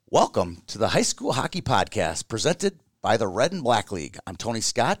Welcome to the High School Hockey Podcast, presented by the Red and Black League. I'm Tony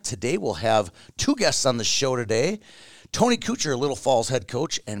Scott. Today we'll have two guests on the show today. Tony Couture, Little Falls head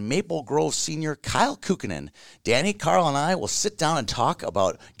coach, and Maple Grove senior Kyle Kukkonen. Danny, Carl, and I will sit down and talk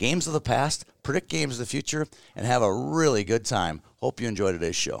about games of the past, predict games of the future, and have a really good time. Hope you enjoy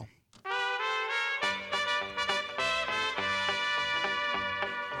today's show.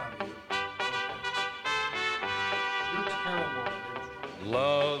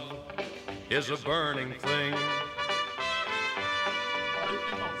 Love is a burning thing,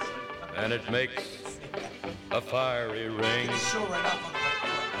 and it makes a fiery ring.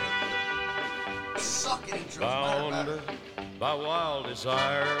 Bound by wild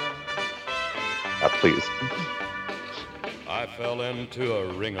desire, please. I fell into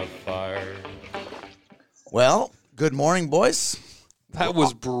a ring of fire. Well, good morning, boys. That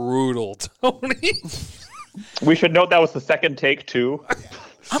was brutal, Tony. We should note that was the second take, too.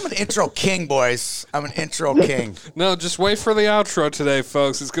 I'm an intro king, boys. I'm an intro king. No, just wait for the outro today,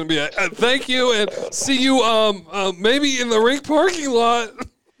 folks. It's going to be a thank you and see you maybe in the rink parking lot.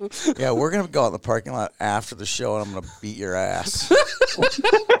 Yeah, we're going to go out in the parking lot after the show, and I'm going to beat your ass.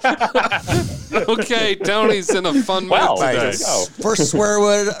 Okay, Tony's in a fun mood today. First swear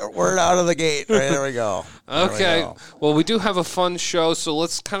word out of the gate. Right, there we go. Okay, well, we do have a fun show, so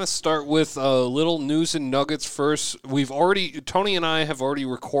let's kind of start with little news and nuggets first. Tony and I have already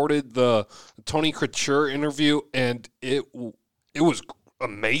recorded the Tony Couture interview, and it was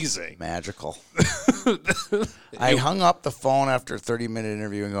amazing. Magical. I hung up the phone after a 30-minute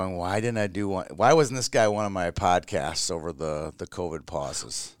interview and going, why didn't I do one? Why wasn't this guy one of my podcasts over the COVID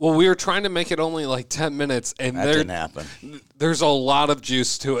pauses? Well, we were trying to make it only like 10 minutes, and that didn't happen. There's a lot of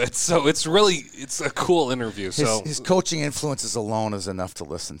juice to it, so it's a cool interview. His coaching influences alone is enough to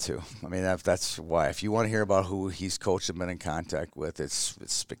listen to. I mean, that's why. If you want to hear about who he's coached and been in contact with, it's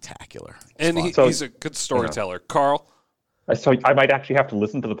spectacular. He's a good storyteller. Carl? So I might actually have to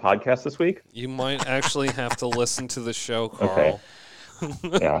listen to the podcast this week? You might actually have to listen to the show, Carl. Okay.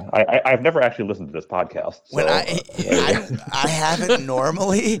 Yeah, I've never actually listened to this podcast. So, I haven't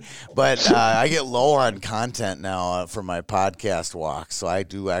normally, but I get low on content now for my podcast walk, so I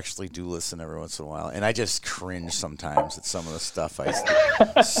do listen every once in a while, and I just cringe sometimes at some of the stuff I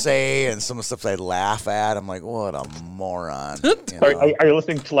say and some of the stuff I laugh at. I'm like, what a moron. Are you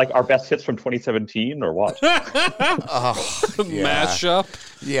listening to like our best hits from 2017 or what? Mashup?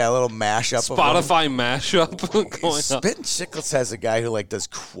 Yeah, a little mashup. Spotify mashup going on. Spittin' Chicklets has a guy who like does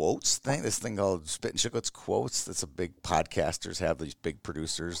quotes this thing called Spittin' Chicklets Quotes. That's a big podcasters have these big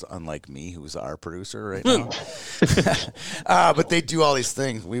producers, unlike me, who's our producer right now. But they do all these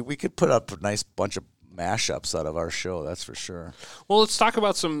things. We could put up a nice bunch of mashups out of our show, that's for sure. Well, let's talk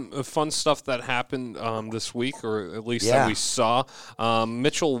about some fun stuff that happened this week, or at least that we saw.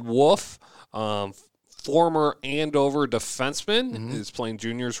 Mitchell Wolf, former Andover defenseman, is playing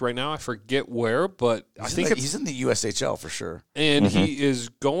juniors right now. I forget where, but he's in the USHL for sure. And he is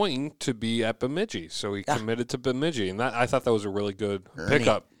going to be at Bemidji, so he committed to Bemidji, and I thought that was a really good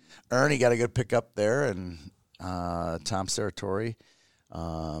pickup. Ernie got a good pickup there, and Tom Saratori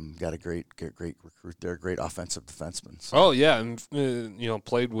got a great recruit there, great offensive defenseman. So. Oh yeah, and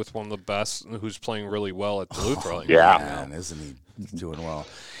played with one of the best, who's playing really well at Duluth right now. Yeah, man, isn't he doing well?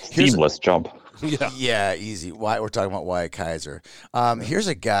 Seamless jump. Yeah, easy. We're talking about Wyatt Kaiser. Here's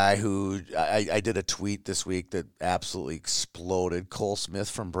a guy who I did a tweet this week that absolutely exploded. Cole Smith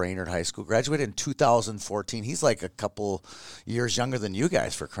from Brainerd High School, graduated in 2014. He's like a couple years younger than you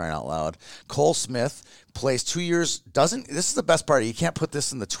guys, for crying out loud. Cole Smith plays 2 years. This is the best part. You can't put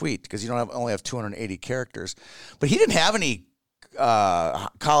this in the tweet because you only have 280 characters. But he didn't have any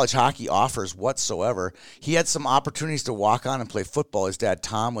college hockey offers whatsoever. He had some opportunities to walk on and play football. His dad,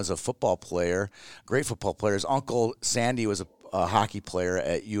 Tom, was a football player, great football player. His uncle, Sandy, was a hockey player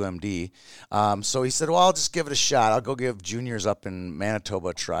at UMD. So he said, well, I'll just give it a shot. I'll go give juniors up in Manitoba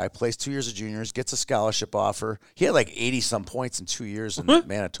a try. Plays 2 years of juniors, gets a scholarship offer. He had like 80-some points in 2 years in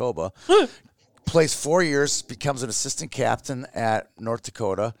Manitoba. Plays 4 years, becomes an assistant captain at North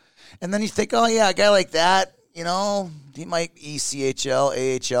Dakota. And then you think, oh, yeah, a guy like that, he might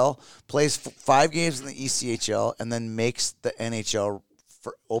ECHL, AHL, plays 5 games in the ECHL, and then makes the NHL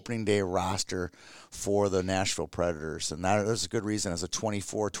for opening day roster for the Nashville Predators. And there's a good reason. As a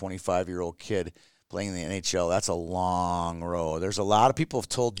 24, 25-year-old kid playing in the NHL, that's a long road. There's a lot of people have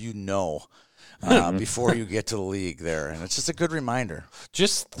told you no before you get to the league there. And it's just a good reminder.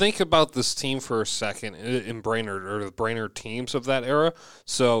 Just think about this team for a second in Brainerd, or the Brainerd teams of that era.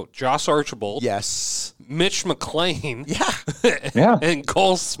 So Josh Archibald. Yes. Mitch McLean. Yeah. And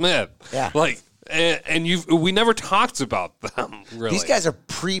Cole Smith. Yeah. Like, and we never talked about them, really. These guys are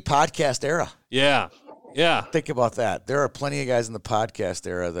pre-podcast era. Yeah. Think about that. There are plenty of guys in the podcast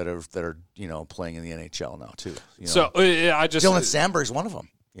era that are playing in the NHL now too. So I just Dylan Sandberg's one of them.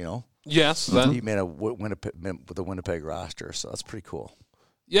 Yes, he made with the Winnipeg roster, so that's pretty cool.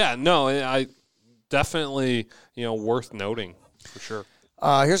 Yeah, no, I definitely worth noting for sure.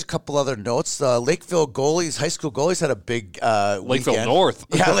 Here's a couple other notes. Lakeville goalies, high school goalies had a big Lakeville weekend. North.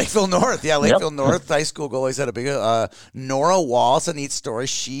 Yeah, Lakeville North. Yeah, Lakeville North high school goalies had a big Nora Wall. It's a neat story.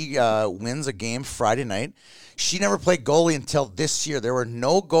 She wins a game Friday night. She never played goalie until this year. There were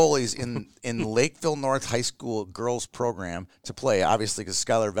no goalies in Lakeville North High School girls program to play, obviously, because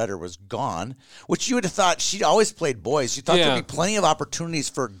Skylar Vetter was gone, which you would have thought she'd always played boys. You thought there'd be plenty of opportunities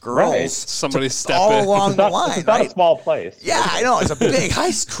for girls. Right. Somebody step all in. along the line. It's not a small place. Yeah, I know. It's a big high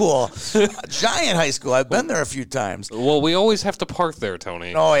school, a giant high school. I've been there a few times. Well, we always have to park there,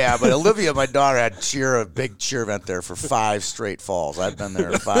 Tony. Oh, yeah, but Olivia, my daughter, had a big cheer event there for 5 straight falls. I've been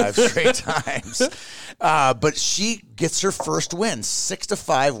there 5 straight times. But she gets her first win,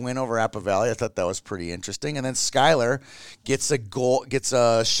 6-5 win over Appa Valley. I thought that was pretty interesting. And then Skylar gets a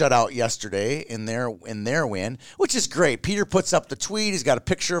shutout yesterday in their win, which is great. Peter puts up the tweet. He's got a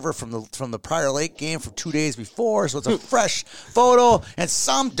picture of her from the Prior Lake game from 2 days before, so it's a fresh photo. And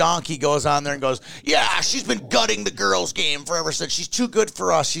some donkey goes on there and goes, "Yeah, she's been gutting the girls' game forever. Said she's too good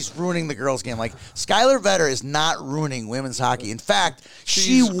for us. She's ruining the girls' game." Like, Skylar Vetter is not ruining women's hockey. In fact,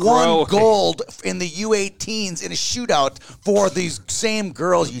 she won gold in the U18s in a shootout for these same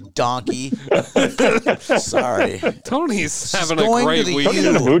girls, you donkey. Sorry. Tony's having a great week. Tony's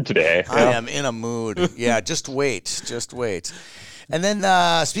in a mood today. I am in a mood. Yeah, just wait. And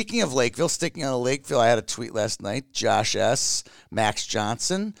then speaking of Lakeville, sticking on Lakeville, I had a tweet last night. Josh S., Max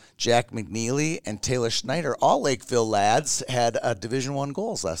Johnson, Jack McNeely, and Taylor Schneider, all Lakeville lads, had Division I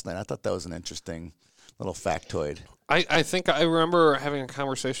goals last night. I thought that was an interesting little factoid. I think I remember having a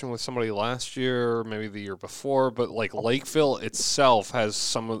conversation with somebody last year, or maybe the year before, but like Lakeville itself has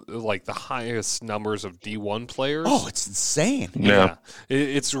some of like the highest numbers of D1 players. Oh, it's insane. Yeah.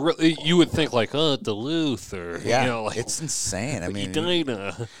 It's really, you would think like, Duluth or, it's insane. I mean,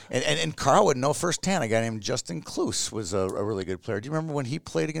 Edina. And Carl would know firsthand. A guy named Justin Kloos was a really good player. Do you remember when he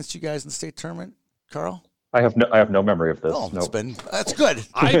played against you guys in the state tournament, Carl? I have no memory of this. Oh, Nope. That's good.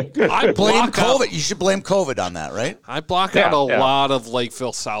 I Blame block COVID. out, You should blame COVID on that, right? I block out a lot of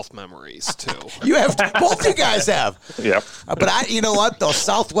Lakeville South memories too. You have both you guys have. Yep. But you know what though?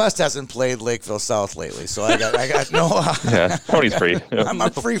 Southwest hasn't played Lakeville South lately, so I got no. Yeah, Tony's free.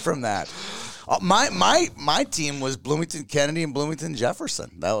 I'm free from that. My team was Bloomington Kennedy and Bloomington Jefferson.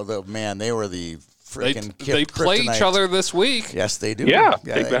 That was they were the freaking They play kryptonite. each other this week. Yes, they do. Yeah,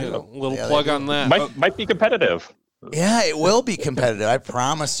 they big do. Little plug on that. Might be competitive. Yeah, it will be competitive. I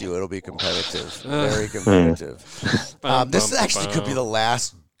promise you, it'll be competitive. Very competitive. This actually could be the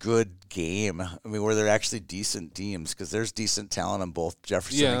last good game. I mean, where they're actually decent teams, because there's decent talent on both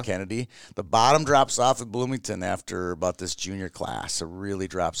Jefferson and Kennedy. The bottom drops off at Bloomington after about this junior class. It really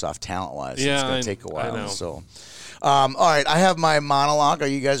drops off talent-wise. Yeah, it's going to take a while. I know. So, all right, I have my monologue. Are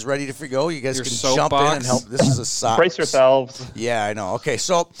you guys ready to go? You guys Your can soapbox. jump in and help. This is a sock. Brace yourselves. Yeah, I know. Okay,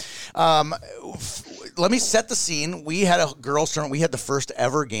 so let me set the scene. We had a girls' tournament. We had the first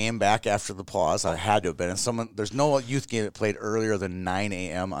ever game back after the pause. I had to have been. And there's no youth game that played earlier than 9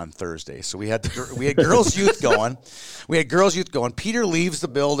 a.m. on Thursday. So we had girls' youth going. Peter leaves the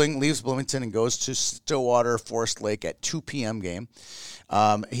building, leaves Bloomington, and goes to Stillwater Forest Lake at 2 p.m. game.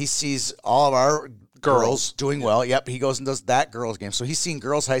 He sees all of our girls doing well. Yep, he goes and does that girls' game. So he's seen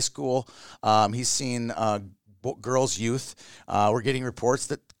girls' high school. He's seen girls' youth. We're getting reports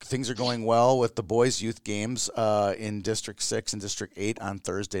that things are going well with the boys' youth games in District 6 and District 8 on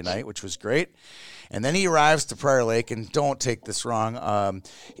Thursday night, which was great. And then he arrives to Prior Lake, and don't take this wrong,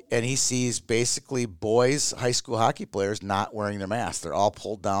 and he sees basically boys high school hockey players not wearing their masks. They're all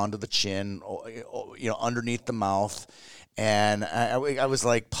pulled down to the chin, underneath the mouth. And I was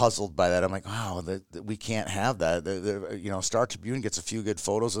like puzzled by that. I'm like, wow, we can't have that. Star Tribune gets a few good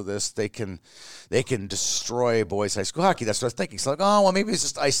photos of this. They can destroy boys high school hockey. That's what I was thinking. So maybe it's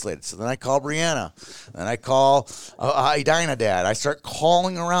just isolated. So then I call Brianna, and I call Edina Dad. I start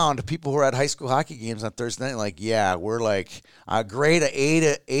calling around to people who are at high school hockey games on Thursday night. Like, yeah, we're like grade A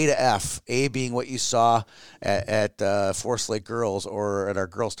to F. A being what you saw at Forest Lake Girls or at our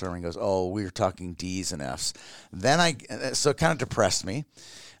girls tournament. He goes, oh, we were talking D's and F's. So it kind of depressed me.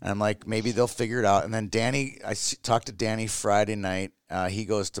 And I'm like, maybe they'll figure it out. And then I talked to Danny Friday night He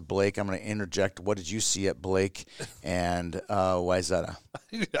goes to Blake. I'm going to interject. What did you see at Blake? And Wayzata?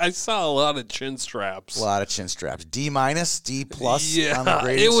 I saw a lot of chin straps. A lot of chin straps. D-, D+ on the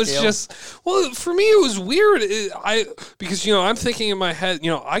grading it was scale? just, well, for me it was weird. Because I'm thinking in my head,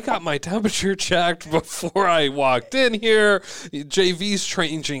 I got my temperature checked before I walked in here. JV's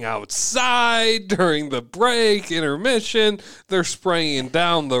changing outside during the break, intermission. They're spraying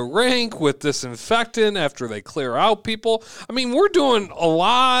down the rink with disinfectant after they clear out people. I mean, we're doing a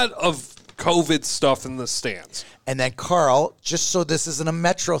lot of COVID stuff in the stands. And then, Carl, just so this isn't a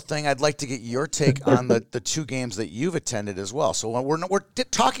Metro thing, I'd like to get your take on the 2 games that you've attended as well. So when we're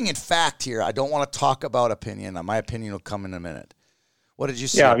talking in fact here. I don't want to talk about opinion. My opinion will come in a minute. What did you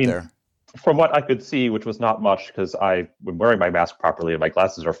see there? From what I could see, which was not much because I've been wearing my mask properly and my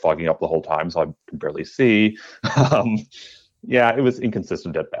glasses are fogging up the whole time, so I can barely see. It was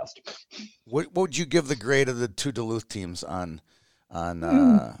inconsistent at best. What would you give the grade of the 2 Duluth teams on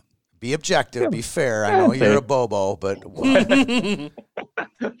be objective, be fair. I know you're a Bobo, but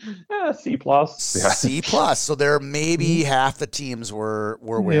C+. C+. So there maybe half the teams were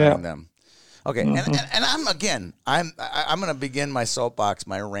wearing them. Okay, and I'm going to begin my soapbox,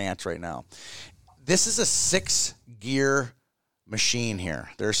 my rant right now. This is a 6-gear machine here.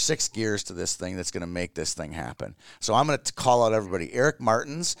 There are 6 gears to this thing that's going to make this thing happen. So I'm going to call out everybody. Eric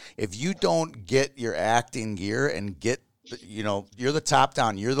Martins, if you don't get your act in gear and get, you're the top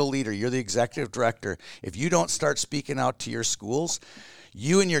down, you're the leader, you're the executive director. If you don't start speaking out to your schools,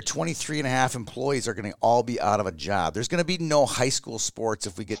 you and your 23 and a half employees are going to all be out of a job. There's going to be no high school sports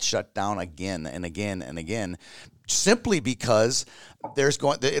if we get shut down again and again and again, simply because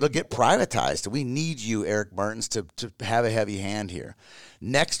it'll get privatized. We need you, Eric Martins, to have a heavy hand here.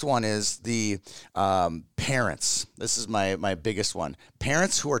 Next one is the parents. This is my biggest one.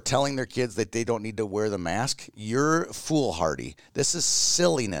 Parents who are telling their kids that they don't need to wear the mask, you're foolhardy. This is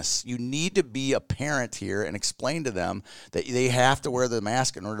silliness. You need to be a parent here and explain to them that they have to wear the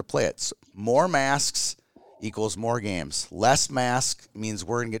mask in order to play it. So more masks equals more games. Less mask means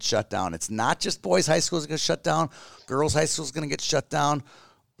we're going to get shut down. It's not just boys' high school is going to shut down. Girls' high school is going to get shut down.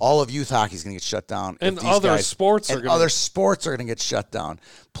 All of youth hockey is going to get shut down. And other sports are going to get shut down.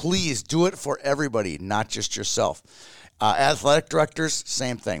 Please do it for everybody, not just yourself. Athletic directors,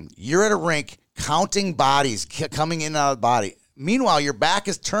 same thing. You're at a rink counting bodies coming in and out of the body. Meanwhile, your back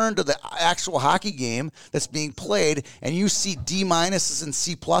is turned to the actual hockey game that's being played, and you see D- and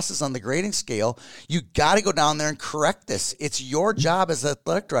C+ on the grading scale. You got to go down there and correct this. It's your job as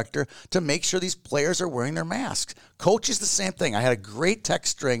athletic director to make sure these players are wearing their masks. Coach is the same thing. I had a great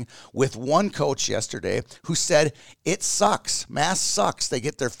text string with one coach yesterday who said, it sucks. Mask sucks. They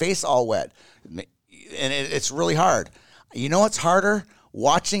get their face all wet, and it's really hard. You know what's harder?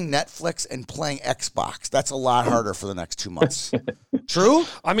 Watching Netflix and playing Xbox. That's a lot harder for the next 2 months. True?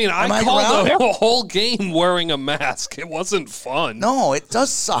 I mean, I called the whole game wearing a mask. It wasn't fun. No, it does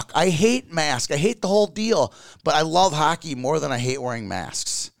suck. I hate masks. I hate the whole deal. But I love hockey more than I hate wearing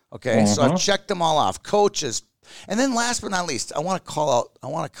masks. Okay? So I've checked them all off. Coaches. And then last but not least, I want to call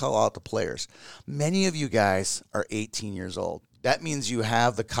out the players. Many of you guys are 18 years old. That means you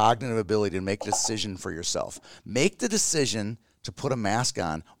have the cognitive ability to make a decision for yourself. Make the decision to put a mask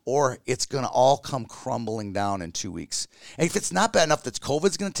on, or it's going to all come crumbling down in 2 weeks. And if it's not bad enough that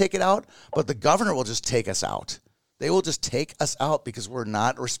COVID's going to take it out, but the governor will just take us out. They will just take us out because we're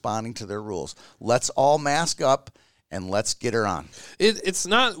not responding to their rules. Let's all mask up and let's get her on. It's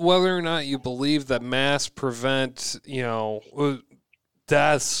not whether or not you believe that masks prevent,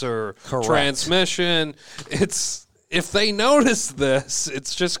 deaths or transmission. It's if they notice this,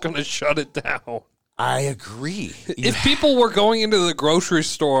 it's just going to shut it down. I agree. If people were going into the grocery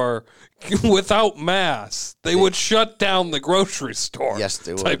store without masks, they would shut down the grocery store. Yes,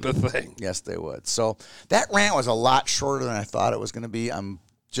 they would. Type of thing. Yes, they would. So that rant was a lot shorter than I thought it was going to be.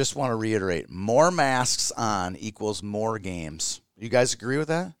 Just want to reiterate, more masks on equals more games. You guys agree with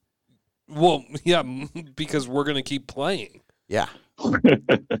that? Well, yeah, because we're going to keep playing. Yeah.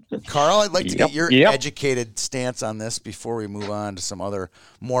 Carl, I'd like to get your educated stance on this before we move on to some other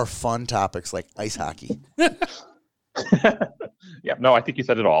more fun topics like ice hockey. No, I think you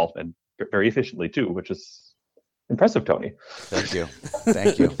said it all, and very efficiently too, which is impressive, Tony. Thank you.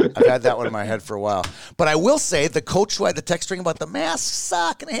 I've had that one in my head for a while. But I will say the coach who had the text string about the masks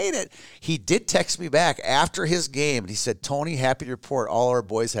suck and I hate it, he did text me back after his game, and he said, Tony, happy to report all our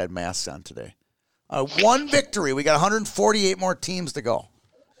boys had masks on today. One victory. We got 148 more teams to go.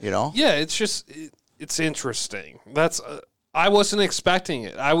 Yeah, it's just it's interesting. That's I wasn't expecting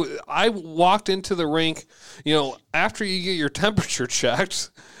it. I walked into the rink, after you get your temperature checked,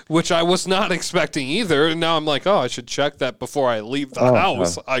 which I was not expecting either. And now I'm like, oh, I should check that before I leave the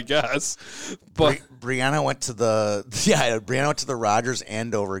house, I guess. But Brianna went to the Rogers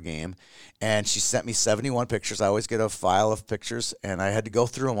Andover game, and she sent me 71 pictures. I always get a file of pictures, and I had to go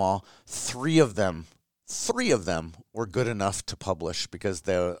through them all. Three of them were good enough to publish because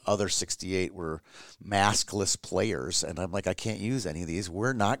the other 68 were maskless players. And I'm like, I can't use any of these.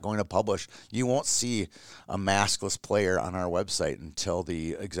 We're not going to publish. You won't see a maskless player on our website until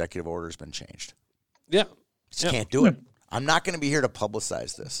the executive order has been changed. Yeah. Just can't do it. I'm not going to be here to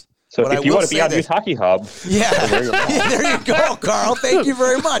publicize this. So if you want to be on Youth Hockey Hub. Yeah. There you go, Carl. Thank you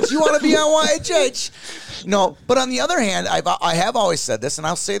very much. You want to be on YHH. No, but on the other hand, I have always said this, and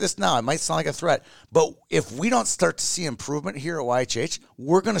I'll say this now. It might sound like a threat, but if we don't start to see improvement here at YHH,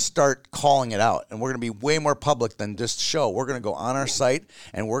 we're going to start calling it out, and we're going to be way more public than this show. We're going to go on our site,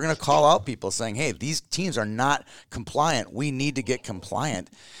 and we're going to call out people saying, hey, these teams are not compliant. We need to get compliant.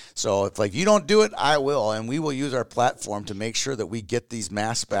 So if you don't do it, I will, and we will use our platform to make sure that we get these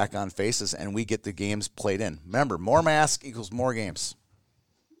masks back on faces and we get the games played in. Remember, more masks equals more games.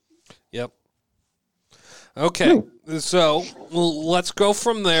 Yep. Okay, so let's go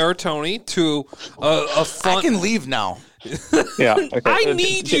from there, Tony, to a fun. I can leave now. Yeah, okay. I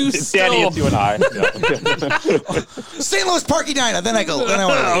need you still. Danny, it's you and I. Yeah. St. Louis Park Edina. Then I go. Then I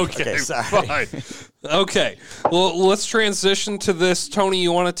want to leave. Okay, sorry. fine. Okay, well, let's transition to this. Tony,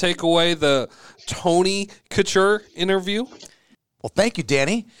 you want to take away the Tony Couture interview? Well, thank you,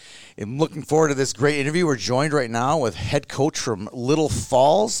 Danny. I'm looking forward to this great interview. We're joined right now with head coach from Little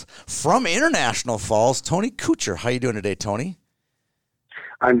Falls, from International Falls, Tony Couture. How you doing today, Tony?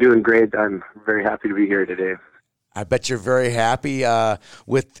 I'm doing great. I'm very happy to be here today. I bet you're very happy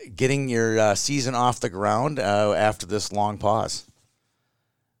with getting your season off the ground after this long pause.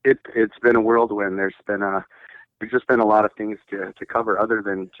 It's been a whirlwind. There's just been a lot of things to cover other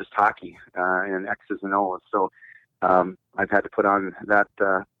than just hockey and X's and O's. So I've had to put on that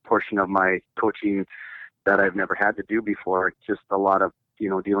portion of my coaching that I've never had to do before. Just a lot of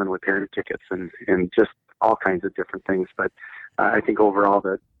dealing with parent tickets and just all kinds of different things. But I think overall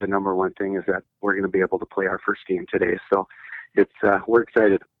the number one thing is that we're going to be able to play our first game today. So we're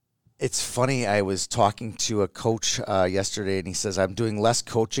excited. It's funny. I was talking to a coach yesterday, and he says, I'm doing less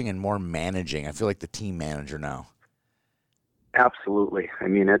coaching and more managing. I feel like the team manager now. Absolutely. I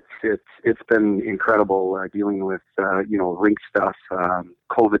mean, it's been incredible dealing with, rink stuff,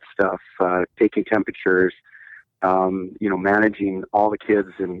 COVID stuff, taking temperatures, managing all the kids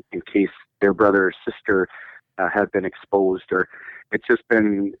in case their brother or sister have been exposed, or it's just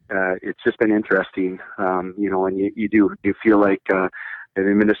been interesting. And you feel like an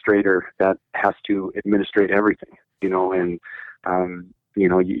administrator that has to administrate everything, and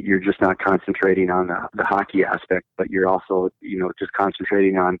you're just not concentrating on the hockey aspect, but you're also, just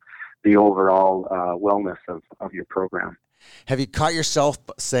concentrating on the overall wellness of your program. Have you caught yourself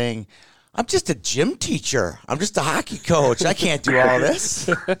saying, I'm just a gym teacher. I'm just a hockey coach. I can't do all this.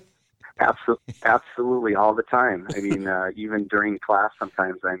 Absolutely, all the time. I mean, even during class,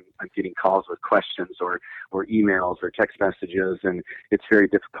 sometimes I'm getting calls with questions or emails or text messages, and it's very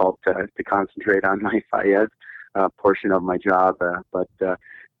difficult to concentrate on my FIED portion of my job. But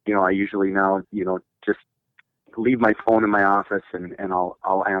I usually now, just leave my phone in my office and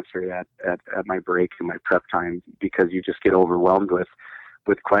I'll answer that at my break and my prep time, because you just get overwhelmed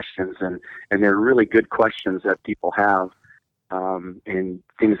with questions, and they're really good questions that people have. And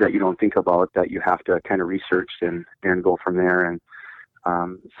things that you don't think about that you have to kind of research and go from there. And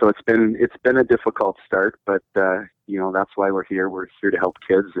so it's been a difficult start, but that's why we're here. We're here to help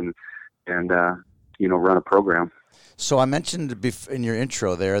kids and run a program. So I mentioned in your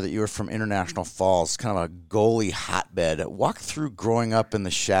intro there that you were from International Falls, kind of a goalie hotbed. Walk through growing up in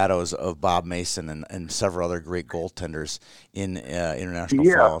the shadows of Bob Mason and several other great goaltenders in International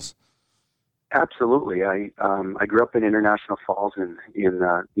Falls. Absolutely. I grew up in International Falls in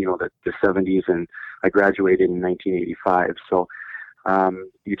the 70s, and I graduated in 1985. So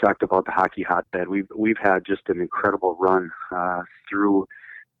you talked about the hockey hotbed. We've had just an incredible run through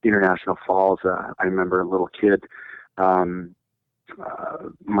International Falls. I remember a little kid. I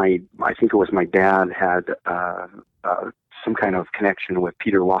think it was my dad had some kind of connection with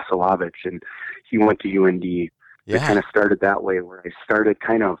Peter Wasilowicz, and he went to UND. Yeah. It kind of started that way, where I started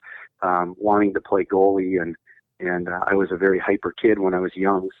kind of wanting to play goalie, and I was a very hyper kid when I was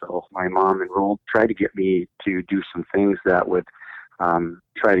young. So my mom tried to get me to do some things that would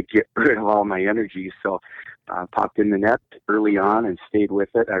try to get rid of all my energy. So popped in the net early on and stayed with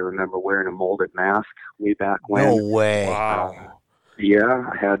it. I remember wearing a molded mask way back when. No way. Wow. Yeah,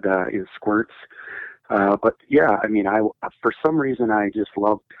 I had in squirts. But yeah, I mean, I for some reason I just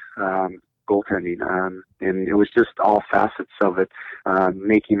loved goaltending, and it was just all facets of it.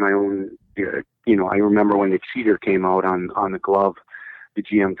 Making my own, I remember when the cheater came out on the glove, the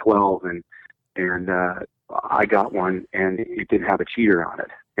GM12, and I got one, and it didn't have a cheater on it,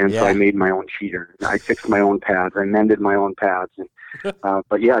 and so I made my own cheater. I fixed my own pads. I mended my own pads, and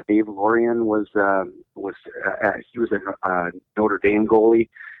but yeah, Dave Lorian was he was a Notre Dame goalie.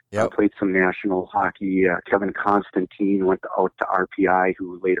 Played some national hockey. Kevin Constantine went out to RPI,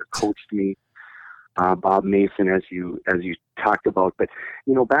 who later coached me. Bob Mason, as you talked about, but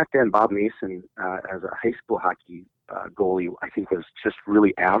back then Bob Mason, as a high school hockey goalie, I think was just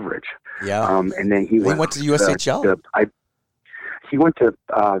really average. And then he went to the USHL. He went to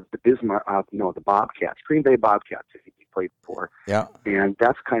the Bismarck, the Bobcats, Green Bay Bobcats. I think he played for. And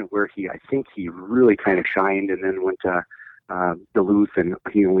that's kind of where I think he really kind of shined, and then went to Duluth, and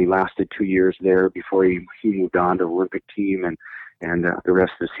he only lasted 2 years there before he moved on to the Olympic team, and the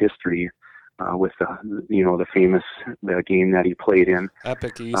rest is history with the famous game that he played in.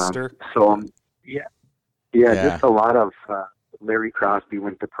 Epic Easter. Just a lot of Larry Crosby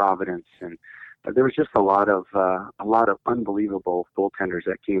went to Providence, and there was just a lot of unbelievable goaltenders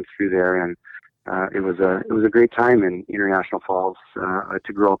that came through there, and it was a great time in International Falls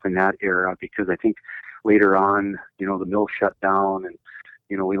to grow up in that era, because I think later on, the mill shut down, and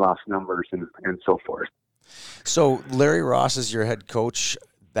we lost numbers and so forth. So Larry Ross is your head coach.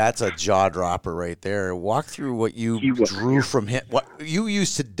 That's a jaw dropper right there. Walk through what you drew from him. What you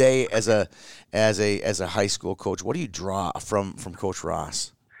use today as a high school coach. What do you draw from Coach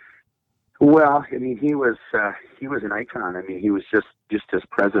Ross? Well, I mean, he was an icon. I mean, he was just his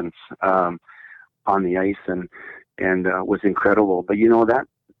presence on the ice and was incredible. But that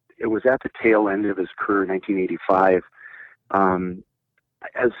it was at the tail end of his career, 1985.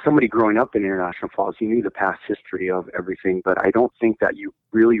 As somebody growing up in International Falls, you knew the past history of everything, but I don't think that you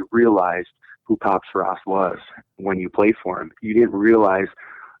really realized who Pops Ross was when you played for him. You didn't realize,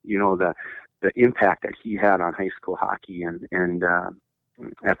 the impact that he had on high school hockey, and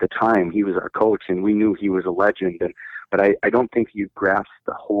at the time he was our coach, and we knew he was a legend. But I don't think you grasped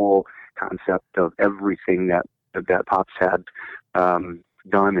the whole concept of everything that Pops had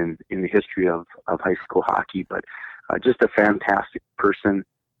done in the history of high school hockey. But just a fantastic person.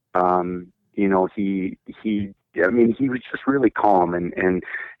 He was just really calm, and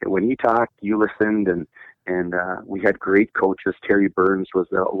when he talked, you listened, and we had great coaches. Terry Burns was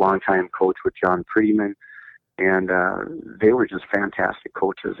a longtime coach with John Prettyman, and they were just fantastic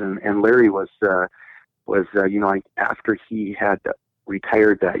coaches. And Larry was after he had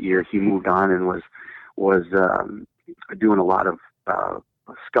retired that year, he moved on and was doing a lot of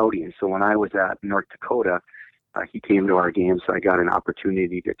scouting. So when I was at North Dakota, he came to our games, so I got an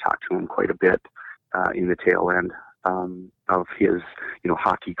opportunity to talk to him quite a bit in the tail end of his,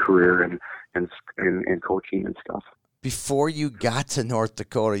 hockey career and coaching and stuff. Before you got to North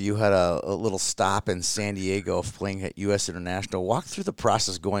Dakota, you had a little stop in San Diego playing at U.S. International. Walk through the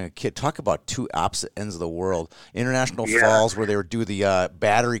process going a kid. Talk about two opposite ends of the world. International Falls, where they would do the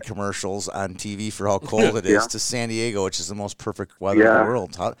battery commercials on TV for how cold it is, to San Diego, which is the most perfect weather in the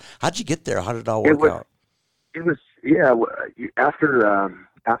world. How'd you get there? How did it all work out? It was, after I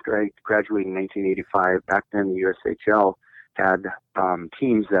graduated in 1985, back then the USHL had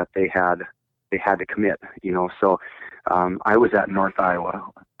teams that they had to commit, so I was at North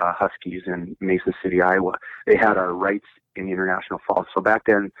Iowa Huskies in Mason City, Iowa. They had our rights in International Falls. So back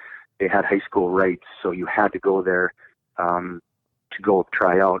then they had high school rights, so you had to go there to go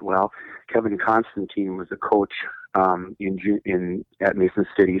try out. Well, Kevin Constantine was a coach at Mason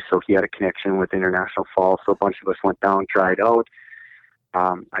City, so he had a connection with International Falls. So a bunch of us went down, tried out.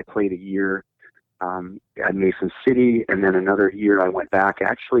 I played a year at Mason City, and then another year I went back.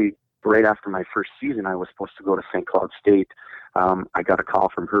 Actually, right after my first season, I was supposed to go to St. Cloud State. I got a call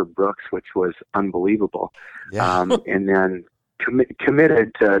from Herb Brooks, which was unbelievable. And then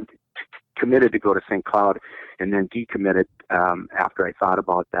committed to go to St. Cloud, and then decommitted after I thought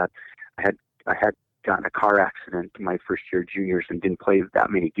about that. I had gotten a car accident my first year juniors and didn't play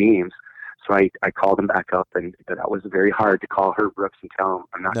that many games. So I called him back up, and that was very hard to call Herb Brooks and tell him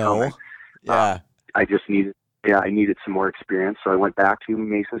I'm not coming. I just needed some more experience. So I went back to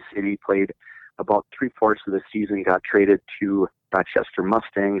Mason City, played about 3/4 of the season, got traded to Rochester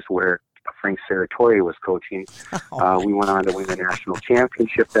Mustangs, where Frank Serratore was coaching. We went on to win the national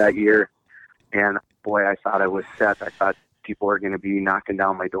championship that year. And boy, I thought I was set. I thought people were going to be knocking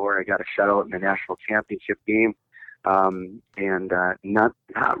down my door. I got a shutout in the national championship game. And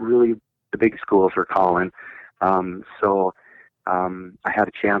not really the big schools were calling. So I had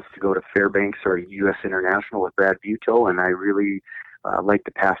a chance to go to Fairbanks or U.S. International with Brad Butow, and I really liked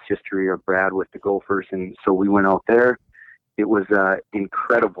the past history of Brad with the Gophers, and so we went out there. It was an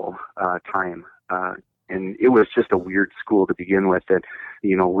incredible time, and it was just a weird school to begin with. That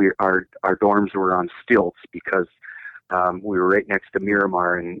our dorms were on stilts because we were right next to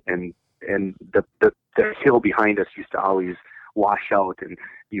Miramar, and the hill behind us used to always wash out, and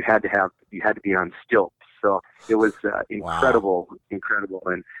you had to be on stilts. So it was incredible.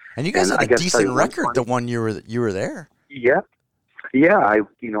 And you guys had a decent record the one you were there. Yeah. Yeah, I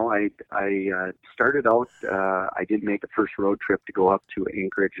started out. I didn't make the first road trip to go up to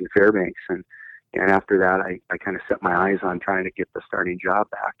Anchorage and Fairbanks, and after that, I kind of set my eyes on trying to get the starting job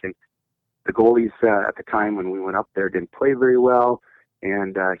back. And the goalies at the time when we went up there didn't play very well,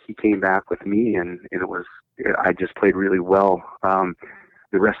 and he came back with me, and I just played really well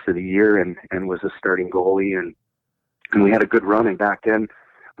the rest of the year, and was a starting goalie, and we had a good run. And back then,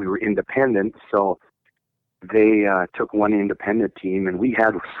 we were independent, so they took one independent team, and we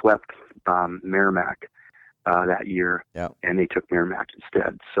had swept Merrimack that year, and they took Merrimack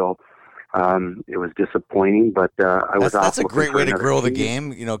instead. So it was disappointing, but I was. That's a great way to grow the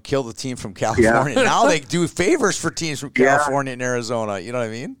game. Kill the team from California. Yeah. Now they do favors for teams from California and Arizona. You know what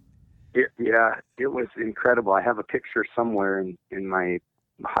I mean? It was incredible. I have a picture somewhere in my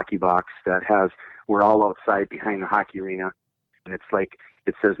hockey box that we're all outside behind the hockey arena, and it's like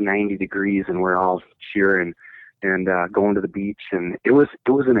it says 90 degrees, and we're all cheering and going to the beach, and it was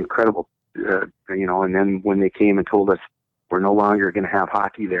an incredible, And then when they came and told us we're no longer going to have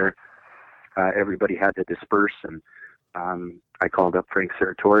hockey there, everybody had to disperse, and I called up Frank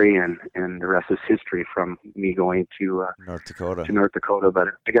Serratori, and the rest is history from me going to North Dakota. But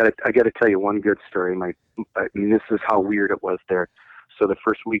I got to tell you one good story. This is how weird it was there. So the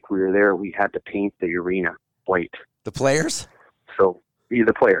first week we were there, we had to paint the arena white. The players? So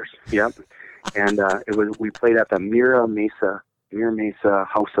the players, yep. And we played at the Mira Mesa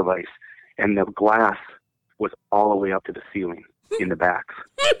House of Ice, and the glass was all the way up to the ceiling in the backs.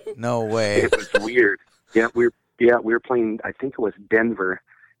 No way. It was weird. Yeah, we were playing. I think it was Denver,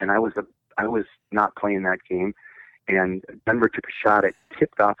 and I was not playing that game. And Denver took a shot. It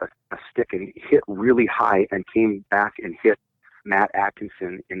tipped off a stick and hit really high, and came back and hit Matt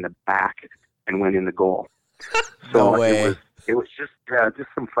Atkinson in the back and went in the goal. So no way. It was just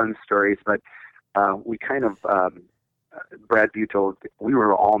some fun stories, but we kind of Brad Butow, we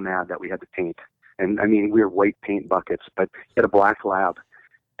were all mad that we had to paint, and I mean we were white paint buckets, but he had a black lab,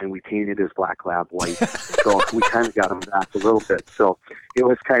 and we painted his black lab white. So we kind of got him back a little bit. So it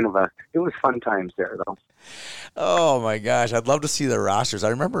was fun times there though. Oh my gosh, I'd love to see the rosters. I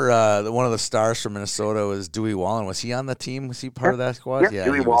remember one of the stars from Minnesota was Dewey Wallen. Was he on the team? Was he part of that squad? Yeah,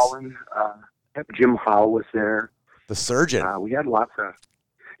 Dewey Wallen. Jim Howe was there. The surgeon. We had lots of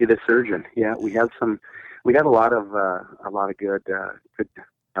the surgeon. Yeah, we had a lot of good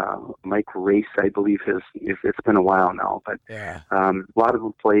Mike Race, I believe it's been a while now, but a lot of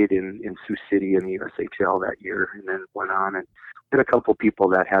them played in Sioux City in the USHL that year, and then went on, and had a couple people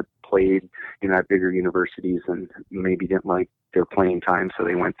that had played at bigger universities and maybe didn't like their playing time, so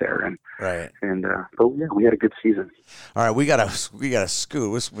they went there, and but yeah, we had a good season. All right, we gotta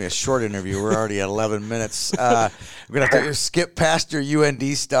scoot. This will be a short interview. We're already at 11 minutes. We're gonna have to skip past your UND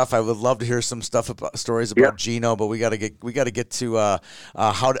stuff. I would love to hear some stories about Gino, but we gotta get to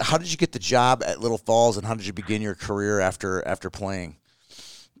how did you get the job at Little Falls, and how did you begin your career after playing?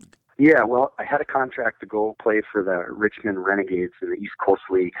 Yeah, well, I had a contract to go play for the Richmond Renegades in the East Coast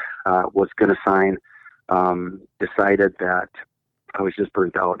League. Was going to sign. Decided that I was just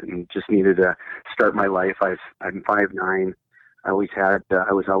burnt out and just needed to start my life. I'm 5'9". I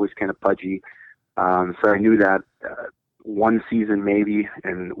was always kind of pudgy. So I knew that one season maybe,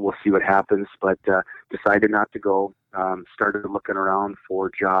 and we'll see what happens. But decided not to go. Started looking around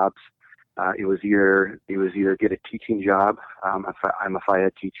for jobs. It was either get a teaching job. I'm a Phi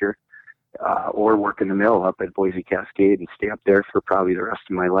Ed teacher. Or work in the mill up at Boise Cascade and stay up there for probably the rest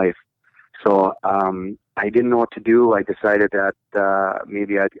of my life. So I didn't know what to do. I decided that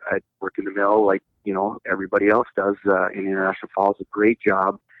maybe I'd work in the mill like everybody else does in International Falls. A great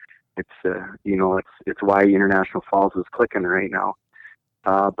job. It's it's why International Falls is clicking right now.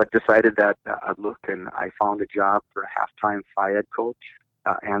 But decided that I'd look, and I found a job for a halftime Phi Ed coach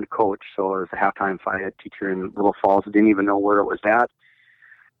and coach. So I was a halftime Phi Ed teacher in Little Falls. Didn't even know where it was at.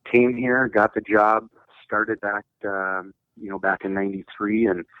 Came here, got the job, started back, back in '93,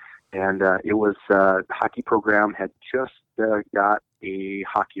 and it was the hockey program had just got a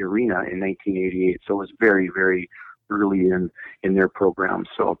hockey arena in 1988, so it was very, very early in their program.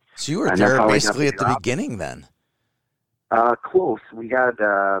 So you were there basically at the beginning then. Close. We had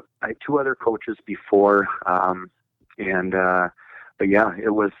I had two other coaches before, but yeah, it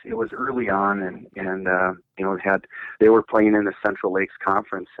was early on, and they were playing in the Central Lakes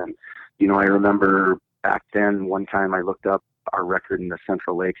Conference, and I remember back then one time I looked up our record in the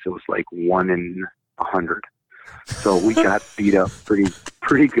Central Lakes. It was like 1 in 100, so we got beat up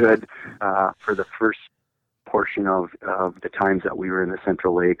pretty good for the first portion of the times that we were in the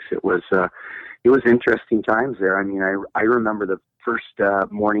Central Lakes. It was interesting times there. I mean, I remember the first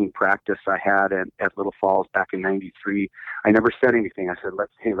morning practice I had at Little Falls back in '93. I never said anything. I said,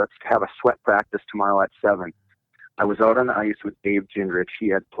 let's have a sweat practice tomorrow at 7. I was out on the ice with Dave Gendrich. He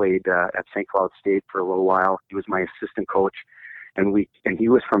had played at St. Cloud State for a little while. He was my assistant coach, and he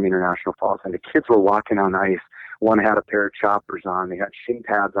was from International Falls. And the kids were walking on the ice. One had a pair of choppers on. They had shin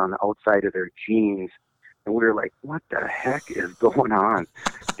pads on the outside of their jeans. And we were like, what the heck is going on?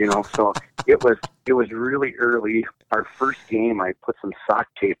 So it was really early. Our first game, I put some sock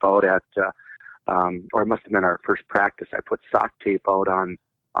tape out at, or it must have been our first practice. I put sock tape out on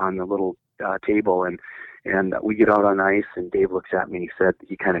the little table, and we get out on ice, and Dave looks at me and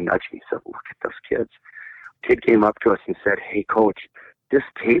he kind of nudged me. He said, look at those kids. Kid came up to us and said, hey, coach, this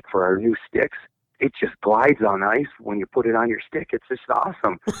tape for our new sticks, it just glides on ice when you put it on your stick. It's just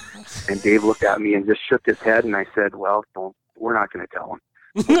awesome. And Dave looked at me and just shook his head, and I said, well, we're not going to tell him.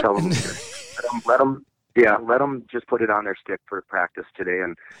 We'll tell them, let them just put it on their stick for practice today,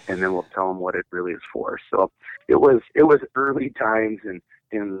 and then we'll tell them what it really is for. So it was early times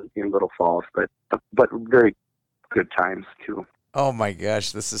in Little Falls, but very good times too. Oh my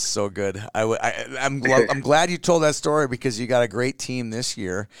gosh, this is so good. I'm glad you told that story, because you got a great team this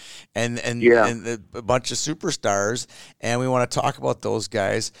year, and a bunch of superstars, and we want to talk about those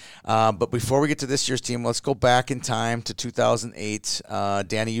guys. But before we get to this year's team, let's go back in time to 2008.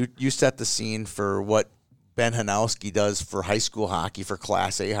 Danny, you set the scene for what Ben Hanowski does for high school hockey, for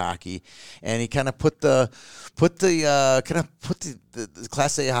Class A hockey, and he kind of put the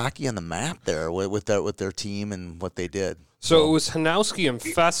Class A hockey on the map there with their team and what they did. So it was Hanowski and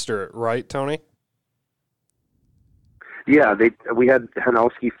Fester, right, Tony? Yeah, we had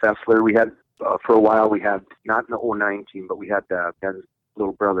Hanowski, Fessler. We had for a while. We had not in the 09 team, but we had Ben's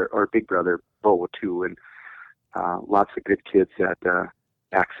little brother or big brother, Bo, too, and lots of good kids that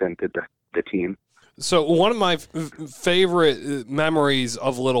accented the team. So one of my favorite memories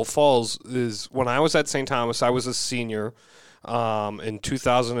of Little Falls is when I was at St. Thomas. I was a senior in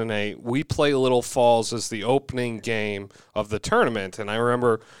 2008. We play Little Falls as the opening game of the tournament, and I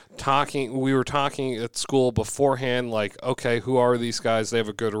remember we were talking at school beforehand, like, okay, who are these guys? They have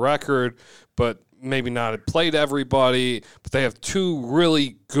a good record, but maybe not have played everybody, but they have two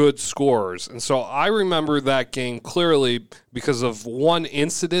really good scorers. And so I remember that game clearly because of one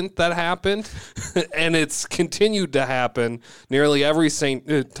incident that happened, and it's continued to happen nearly every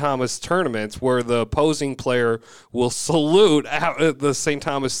St. Thomas tournament, where the opposing player will salute the St.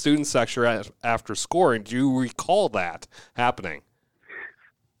 Thomas student section after scoring. Do you recall that happening?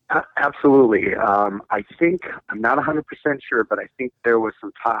 Absolutely. I think, I'm not 100% sure, but I think there was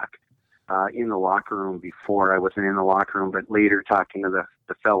some talk in the locker room before. I wasn't in the locker room, but later talking to the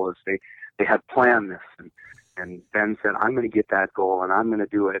fellows, they had planned this, and Ben said, I'm going to get that goal and I'm going to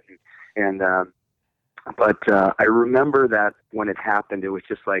do it. But I remember that when it happened, it was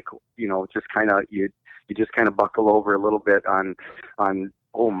just like, just kind of, you just kind of buckle over a little bit on,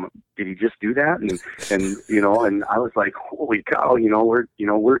 oh, did he just do that? And I was like, holy cow,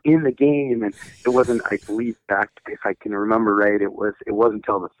 we're in the game. And it wasn't, I believe back, if I can remember right, it wasn't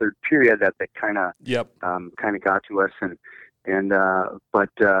until the third period that kind of got to us. But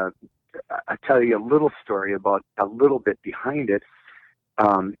I tell you a little story about a little bit behind it.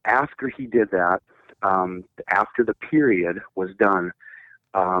 After he did that, after the period was done,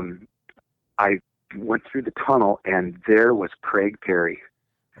 I went through the tunnel, and there was Craig Perry.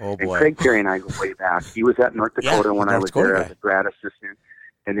 Oh, boy. And Craig Perry and I go way back. He was at North Dakota when I was there as a grad assistant,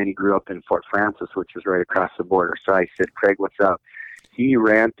 and then he grew up in Fort Francis, which was right across the border. So I said, Craig, what's up? He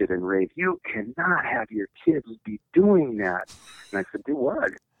ranted and raved, you cannot have your kids be doing that. And I said, do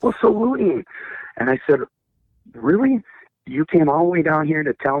what? Well, saluting. And I said, really? You came all the way down here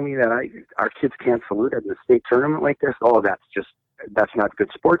to tell me that our kids can't salute at the state tournament like this? Oh, that's not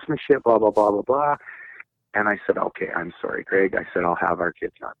good sportsmanship, blah, blah, blah, blah, blah. And I said, okay, I'm sorry, Greg. I said, I'll have our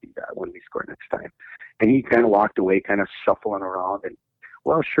kids not do that when we score next time. And he kind of walked away, kind of shuffling around. And,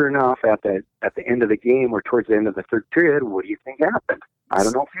 well, sure enough, at the end of the game, or towards the end of the third period, what do you think happened? I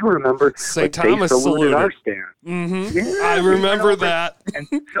don't know if you remember. St. Thomas saluted our stand. Mm-hmm. Yeah, I remember that. And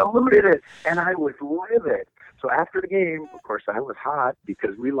saluted it. And I was livid. So after the game, of course, I was hot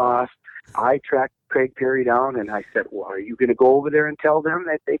because we lost. I tracked Craig Perry down, and I said, well, are you going to go over there and tell them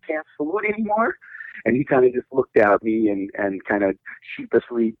that they can't salute anymore? And he kind of just looked at me and kind of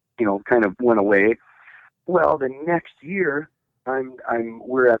sheepishly, kind of went away. Well, the next year,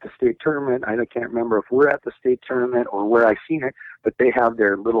 we're at the state tournament. I can't remember if we're at the state tournament or where I seen it, but they have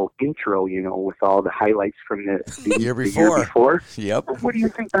their little intro, with all the highlights from the year before. Yep. What do you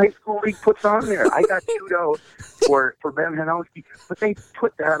think the high school league puts on there? I got chewed out for Ben Hanowski, but they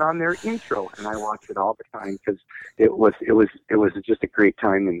put that on their intro, and I watch it all the time because it was just a great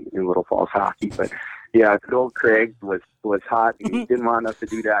time in Little Falls hockey. But yeah, good old Craig was hot, and he didn't want us to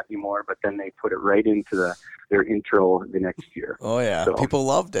do that anymore. But then they put it right into their intro the next year. Oh yeah, so people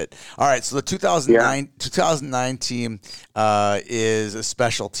loved it. All right, so the 2009 team is a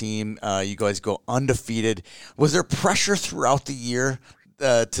special team. You guys go undefeated. Was there pressure throughout the year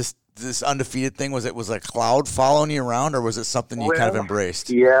to this undefeated thing? Was a cloud following you around, or was it something you kind of embraced?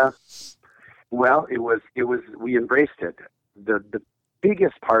 Yeah. Well, it was. We embraced it. The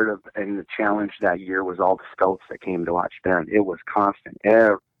biggest part of and the challenge that year was all the scouts that came to watch Ben. It was constant.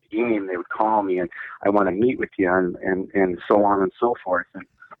 Every game they would call me and I want to meet with you and so on and so forth.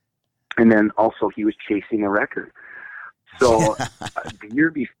 And then also he was chasing the record. So the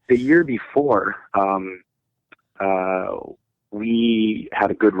year before, we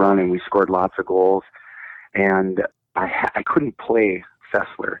had a good run and we scored lots of goals, and I couldn't play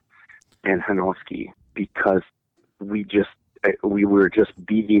Fessler and Hanowski because we were just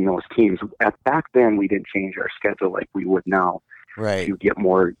beating those teams. Back then, we didn't change our schedule like we would now. Right. To get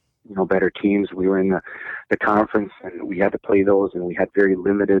more, better teams. We were in the conference, and we had to play those, and we had very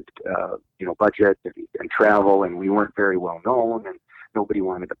limited, budget and travel, and we weren't very well known, and nobody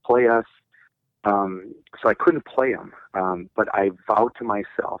wanted to play us. So I couldn't play him. But I vowed to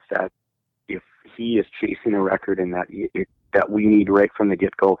myself that if he is chasing a record and that we need right from the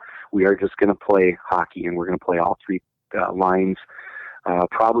get-go, we are just going to play hockey, and we're going to play all three lines.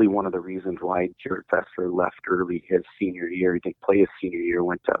 Probably one of the reasons why Jared Fessler left early his senior year. He didn't play his senior year,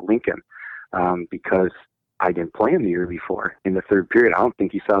 went to Lincoln, because I didn't play him the year before in the third period. I don't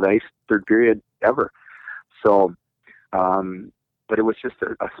think he saw the ice third period ever. So, but it was just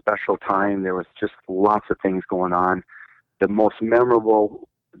a special time. There was just lots of things going on. The most memorable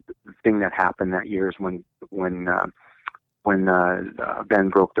thing that happened that year is when Ben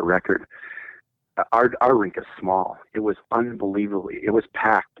broke the record. Our rink is small. It was unbelievably. It was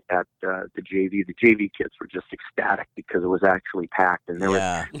packed at the JV. The JV kids were just ecstatic because it was actually packed, and there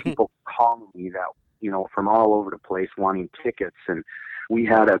were people calling me that from all over the place wanting tickets. And we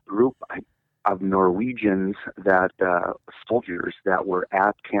had a group of Norwegians soldiers that were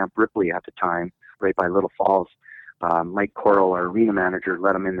at Camp Ripley at the time, right by Little Falls. Mike Corral, our arena manager,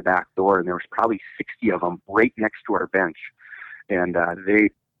 let them in the back door, and there was probably 60 of them right next to our bench, and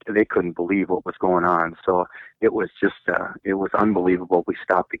they couldn't believe what was going on. So it was just, it was unbelievable. We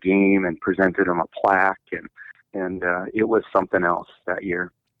stopped the game and presented them a plaque, and it was something else that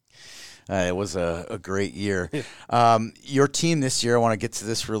year. It was a great year. Your team this year, I want to get to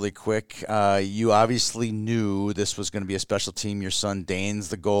this really quick. You obviously knew this was going to be a special team. Your son Dane's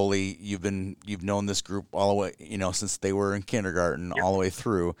the goalie. You've known this group all the way, since they were in kindergarten, all the way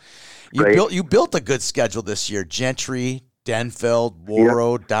through. You built a good schedule this year. Gentry, Denfeld,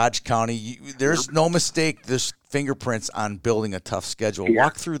 Warroad, Dodge County. There's no mistake. There's fingerprints on building a tough schedule. Yeah.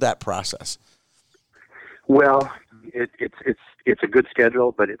 Walk through that process. Well, it's a good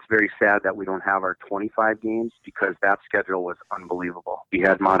schedule, but it's very sad that we don't have our 25 games because that schedule was unbelievable. We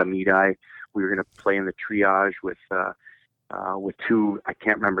had Matamidi. We were going to play in the triage with two. I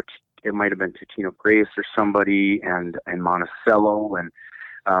can't remember. It might have been Totino Grace or somebody, and Monticello, and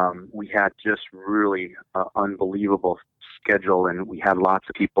we had just really unbelievable schedule, and we had lots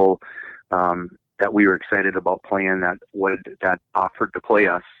of people that we were excited about playing that offered to play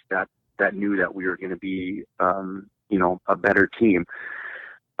us that knew that we were going to be a better team.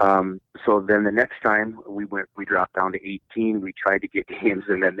 So then the next time we dropped down to 18. We tried to get games,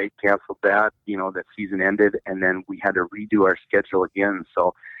 and then they canceled that. That season ended, and then we had to redo our schedule again.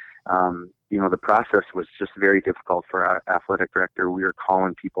 So the process was just very difficult for our athletic director. We were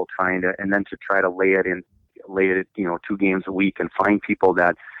calling people trying to lay it 2 games a week and find people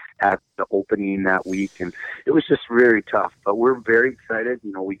that at the opening that week. And it was just very tough, but we're very excited.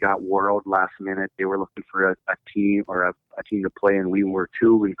 We got World last minute. They were looking for a team or a team to play, and we were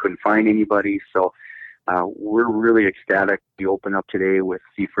too, and couldn't find anybody. So we're really ecstatic. We open up today with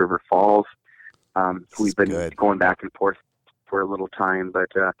Thief River Falls. We've been going back and forth for a little time,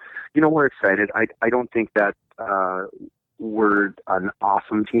 but we're excited. I don't think that we're an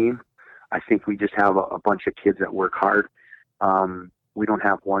awesome team. I think we just have a bunch of kids that work hard. We don't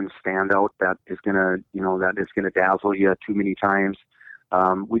have one standout that is gonna dazzle you too many times.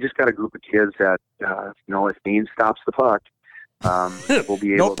 We just got a group of kids that, if Dane stops the puck, we'll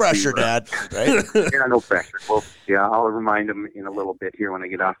be able no pressure, to, Dad. Right? Yeah, no pressure. Well, yeah, I'll remind them in a little bit here when I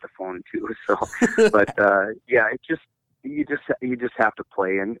get off the phone too. So, but you just have to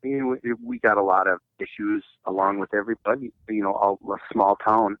play, and we got a lot of issues along with everybody. All a small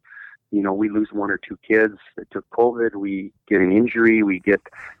town. We lose one or two kids that took COVID. We get an injury. We get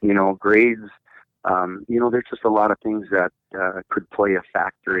grades. There's just a lot of things that could play a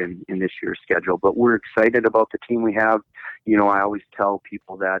factor in this year's schedule. But we're excited about the team we have. I always tell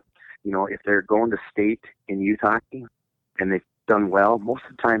people that, if they're going to state in youth hockey and they've done well, most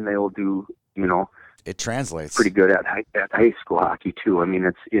of the time they will do, it translates pretty good at high school hockey too. I mean,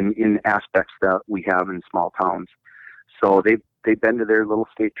 it's in aspects that we have in small towns. So they've been to their little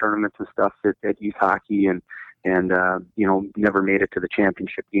state tournaments and stuff at youth hockey and never made it to the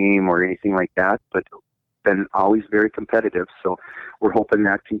championship game or anything like that, but been always very competitive. So we're hoping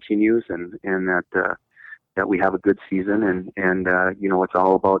that continues and that we have a good season and it's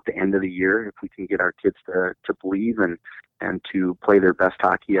all about the end of the year. If we can get our kids to believe and to play their best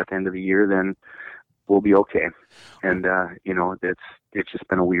hockey at the end of the year, then we'll be okay. And it's just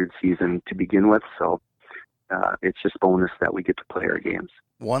been a weird season to begin with. So it's just bonus that we get to play our games.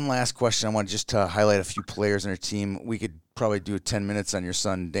 One last question. I want just to highlight a few players in our team. We could probably do 10 minutes on your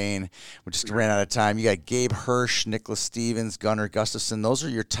son, Dane. We just ran out of time. You got Gabe Hirsch, Nicholas Stevens, Gunnar Gustafson. Those are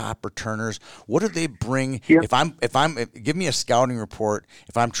your top returners. What do they bring? Yep. Give me a scouting report.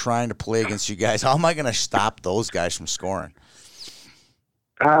 If I'm trying to play against you guys, how am I going to stop those guys from scoring?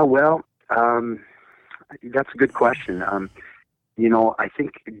 That's a good question. I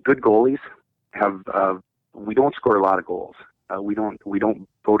think good goalies have, we don't score a lot of goals. We don't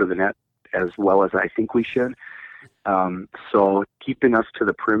go to the net as well as I think we should. So keeping us to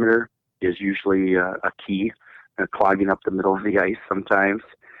the perimeter is usually a key. Clogging up the middle of the ice sometimes.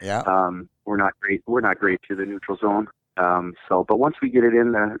 Yeah. We're not great to the neutral zone. But once we get it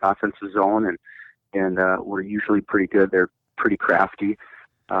in the offensive zone and we're usually pretty good. They're pretty crafty.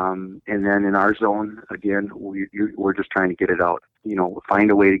 And then in our zone, again, we're just trying to get it out.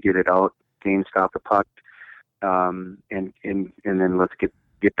 Find a way to get it out. Gain, stop the puck. And then let's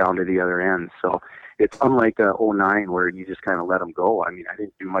get down to the other end. So it's unlike 09 where you just kind of let them go. I mean, I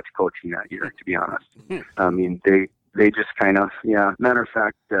didn't do much coaching that year, to be honest. I mean, they just kind of, yeah. Matter of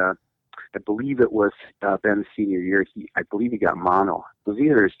fact, I believe it was Ben's senior year. I believe he got mono. It was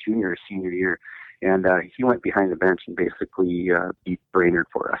either his junior or senior year. And he went behind the bench and basically beat Brainerd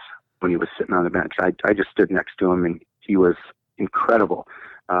for us when he was sitting on the bench. I just stood next to him, and he was incredible.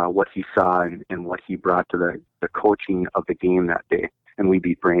 What he saw and what he brought to the coaching of the game that day. And we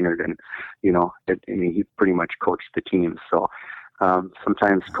beat Brainerd, and, he pretty much coached the team. So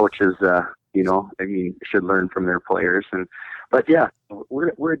sometimes coaches, should learn from their players. But yeah,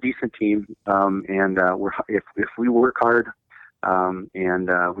 we're a decent team. If we work hard and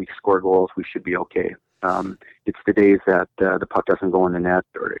we score goals, we should be okay. It's the days that the puck doesn't go in the net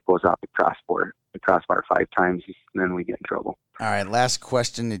or it goes off the crossbar 5 times, and then we get in trouble. All right, last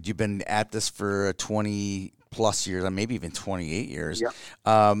question. You've been at this for 20 plus years, maybe even 28 years. Yep.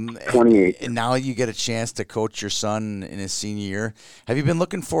 28. And now you get a chance to coach your son in his senior year. Have you been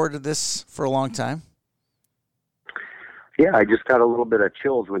looking forward to this for a long time? Yeah, I just got a little bit of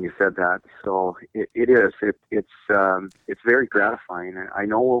chills when you said that. So it is. It's very gratifying. I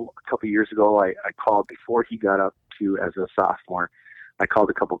know a couple of years ago I called before he got up to as a sophomore. I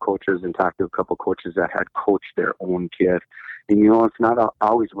called a couple coaches and talked to a couple coaches that had coached their own kid. And, it's not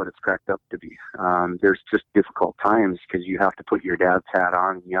always what it's cracked up to be. There's just difficult times because you have to put your dad's hat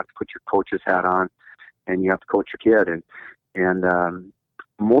on, you have to put your coach's hat on, and you have to coach your kid. And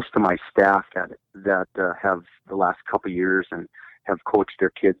most of my staff that have the last couple of years and have coached their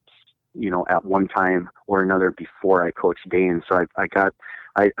kids, at one time or another before I coached Dane. So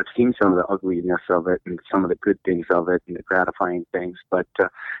I've seen some of the ugliness of it and some of the good things of it and the gratifying things, but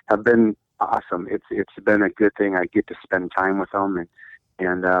have been awesome. It's been a good thing. I get to spend time with them,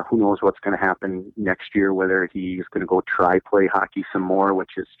 and who knows what's going to happen next year, whether he's going to go try play hockey some more,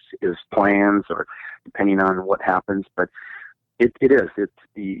 which is his plans, or depending on what happens. But it is.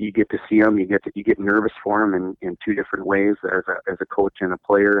 You get to see him. You get nervous for him in 2 different ways as a coach and a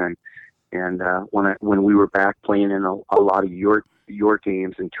player. And when we were back playing in a lot of your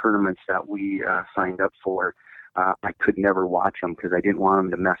games and tournaments that we signed up for, I could never watch him because I didn't want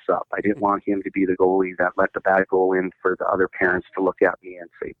him to mess up. I didn't want him to be the goalie that let the bad goal in for the other parents to look at me and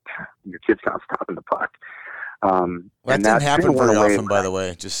say, "Your kid's not stopping the puck." That and didn't happen kinda went very away often, by the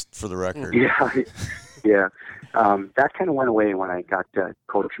way, just for the record. Yeah, yeah. That kind of went away when I got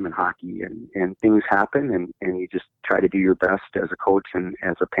coachman hockey, and things happen, and you just try to do your best as a coach and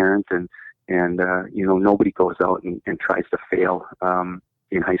as a parent, and nobody goes out and tries to fail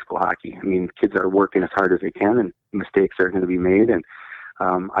in high school hockey. I mean, kids are working as hard as they can, and mistakes are going to be made, and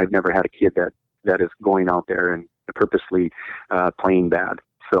I've never had a kid that is going out there and purposely playing bad.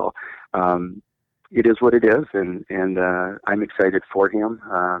 So it is what it is, and I'm excited for him.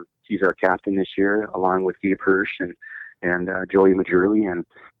 He's our captain this year, along with Gabe Hirsch and Joey Majurley, and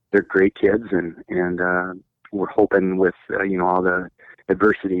they're great kids, and we're hoping with all the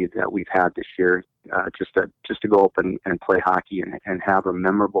adversity that we've had this year, just to go up and play hockey and have a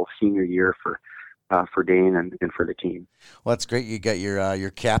memorable senior year for Dane and for the team. Well, that's great. You got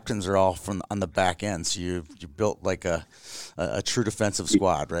your captains are all from on the back end, so you built like a true defensive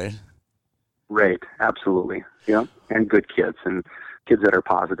squad, right? Right, absolutely. Yeah, and good kids, and kids that are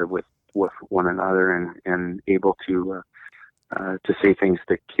positive with one another, and able to say things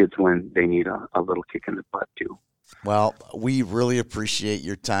to kids when they need a little kick in the butt too. Well, we really appreciate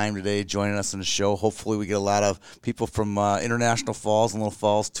your time today joining us on the show. Hopefully we get a lot of people from International Falls and Little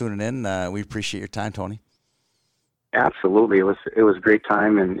Falls tuning in. We appreciate your time, Tony. Absolutely. It was a great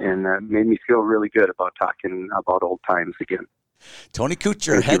time, and made me feel really good about talking about old times again. Tony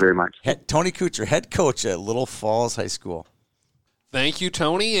Couture. Thank you very much. Tony Couture, head coach at Little Falls High School. Thank you,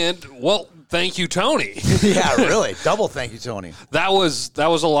 Tony, and thank you, Tony. Yeah, really, double thank you, Tony. That was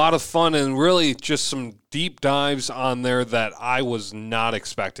a lot of fun, and really just some deep dives on there that I was not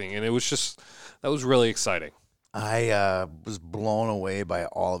expecting, and that was really exciting. I was blown away by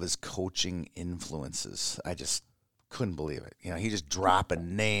all of his coaching influences. I just couldn't believe it. He just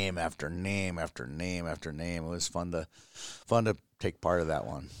dropping name after name after name after name. It was fun to take part of that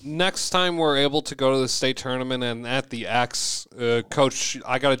one. Next time we're able to go to the state tournament and at the X, Coach,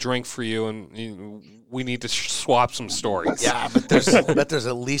 I got a drink for you, and we need to swap some stories. Yeah, but there's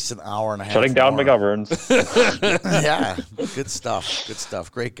at least an hour and a half. Shutting down McGovern's. Yeah, good stuff. Good stuff.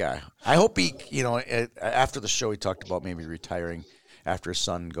 Great guy. I hope he, after the show, he talked about maybe retiring after his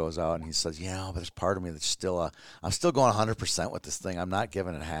son goes out, and he says, but there's part of me that's still, I'm still going 100% with this thing. I'm not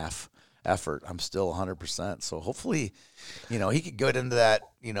giving it half effort. I'm still 100%. So hopefully, he could get into that,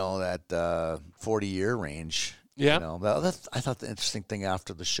 that 40-year range. Yeah. I thought the interesting thing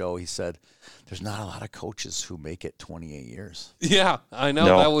after the show, he said, there's not a lot of coaches who make it 28 years. Yeah, I know.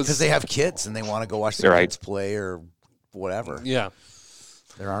 No. That was because they have kids and they want to go watch their kids play or whatever. Yeah.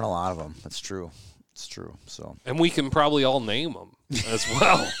 There aren't a lot of them. That's true. It's true. So, and we can probably all name them as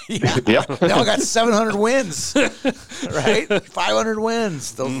well. Yeah. They all got 700 wins, right? 500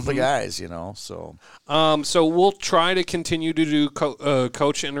 wins. Those are the guys, So, so we'll try to continue to do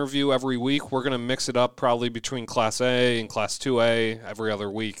coach interview every week. We're going to mix it up probably between Class A and Class 2A every other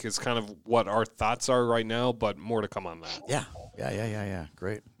week. Is kind of what our thoughts are right now, but more to come on that. Yeah.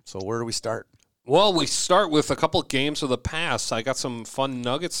 Great. So, where do we start? Well, we start with a couple of games of the past. I got some fun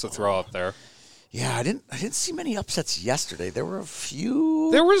nuggets to throw out there. Yeah, I didn't see many upsets yesterday. There were a few.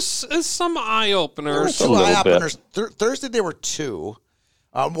 There was some eye openers. There were 2 eye openers. Thursday there were 2.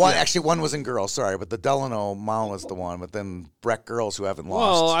 One was in girls. Sorry, but the Delano Mount was the one. But then Breck girls who haven't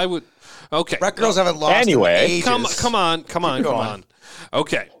lost. Well, I would. Okay, Breck girls haven't lost. Anyway, in ages. come on.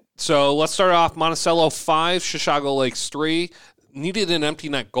 Okay, so let's start off. Monticello 5, Chisago Lakes 3. Needed an empty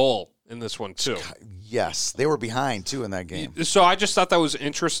net goal in this one too. Yes, they were behind too in that game. So I just thought that was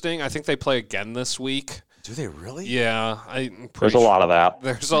interesting. I think they play again this week. Do they really? Yeah, there's a lot of that.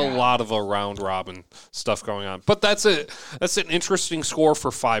 There's a lot of a round robin stuff going on, but that's an interesting score for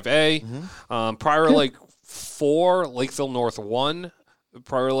 5A. Prior Lake 4, Lakeville North 1.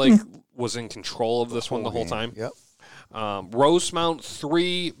 Prior Lake was in control of this one the whole time. Yep. Rosemount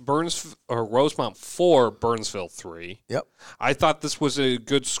 3, Rosemount 4, Burnsville 3. Yep. I thought this was a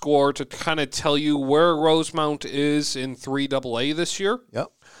good score to kind of tell you where Rosemount is in 3AA this year. Yep.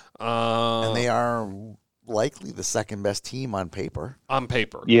 And they are likely the second best team on paper.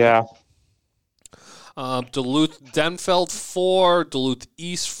 Yeah. Duluth Denfeld 4, Duluth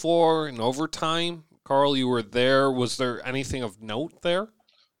East 4 in overtime. Carl, you were there. Was there anything of note there?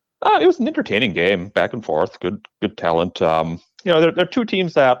 It was an entertaining game, back and forth. Good talent. There are 2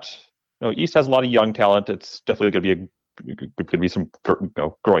 teams that East has a lot of young talent. It's definitely going to be some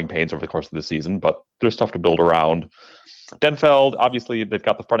growing pains over the course of the season, but there's stuff to build around. Denfeld, obviously, they've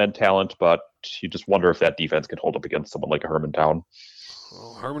got the front end talent, but you just wonder if that defense can hold up against someone like a Hermantown.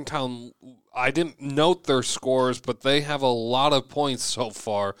 Well, Hermantown, I didn't note their scores, but they have a lot of points so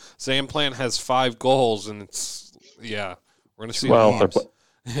far. Zamplant has 5 goals, and we're going to see. Well,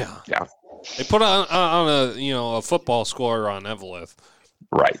 Yeah. They put on a football score on Evelyn.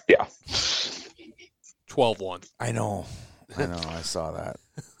 Right. Yeah. 12-1. I know. I saw that.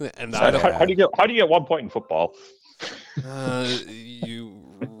 And How do you get 1 point in football? you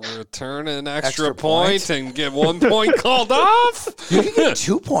return an extra Extra point point? and get 1 point called off. You can get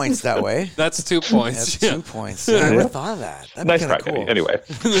 2 points that way. That's 2 points. That's 2 points. I never thought of that. That'd Nice be try, kind of Kenny. cool. Anyway.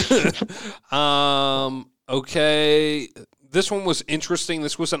 Okay. This one was interesting.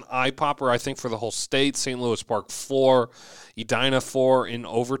 This was an eye popper, I think, for the whole state. St. Louis Park 4, Edina 4 in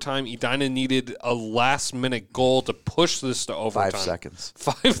overtime. Edina needed a last-minute goal to push this to overtime. 5 seconds.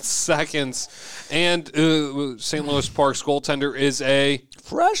 5 seconds. And St. Louis Park's goaltender is a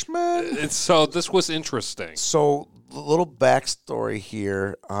freshman. So this was interesting. So, a little backstory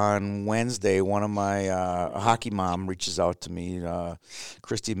here. On Wednesday, one of my hockey mom reaches out to me.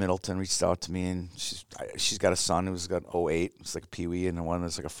 Christy Middleton reached out to me, and she's got a son who's got 08. It's like a peewee, and one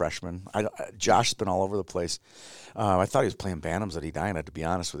that's like a freshman. Josh has been all over the place. I thought he was playing Bantams at Edina, to be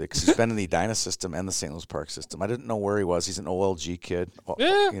honest with you, because he's been in the Edina system and the St. Louis Park system. I didn't know where he was. He's an OLG kid,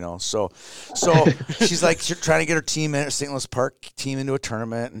 Yeah. So she's like trying to get her team in, St. Louis Park team into a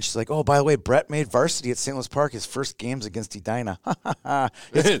tournament, and she's like, "Oh, by the way, Brett made varsity at St. Louis Park. His first game's against Edina.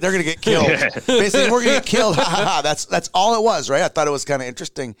 They're gonna get killed. Basically, we're gonna get killed. That's all it was, right? I thought it was kind of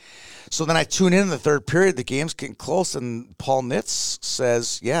interesting. So then I tune in the third period. The game's getting close, and Paul Nitz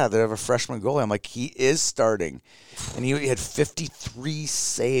says, "Yeah, they have a freshman goalie." I'm like, "He is starting," and he had 53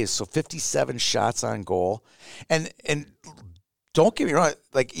 saves, so 57 shots on goal, and don't get me wrong,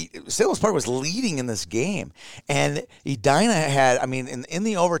 like St. Louis Park was leading in this game, and Edina had, I mean, in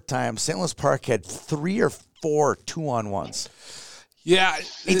the overtime, St. Louis Park had 3 or 4 2-on-1s. Yeah.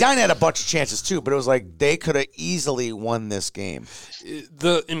 Edina had a bunch of chances too, but it was like they could have easily won this game.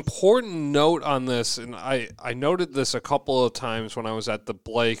 The important note on this, and I noted this a couple of times when I was at the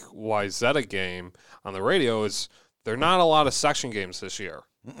Blake Wyzetta game on the radio, is there are not a lot of section games this year.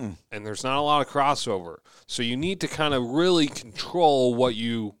 And there's not a lot of crossover. So you need to kind of really control what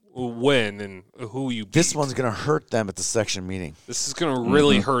you win and who you beat. This one's going to hurt them at the section meeting. This is going to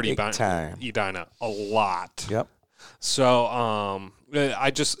really hurt Big time. Edina a lot. Yep. So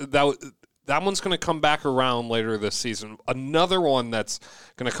that one's going to come back around later this season. Another one that's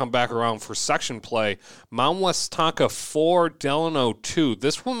going to come back around for section play, Mount Westonka 4, Delano 2.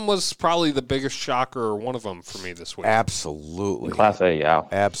 This one was probably the biggest shocker, or one of them for me this week. Absolutely. Class A, yeah.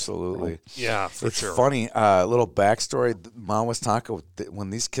 Absolutely. Yeah, for it's sure. It's funny, little backstory. Mount Westonka, when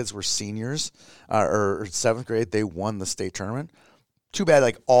these kids were seniors or 7th grade, they won the state tournament. Too bad,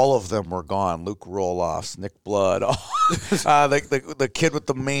 like all of them were gone. Luke Roloffs, Nick Blood, the kid with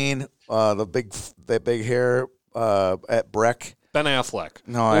the mane, the big hair at Breck. Ben Affleck.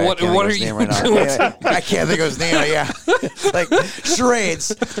 No, I can't think of his name right now. I can't think of his name. Yeah, like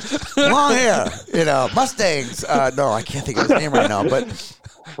charades, long hair, Mustangs. No, I can't think of his name right now. But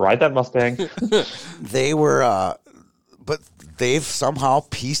ride that Mustang. They were, but they've somehow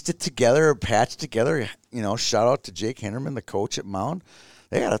pieced it together, or patched together. Shout out to Jake Henderman, the coach at Mound.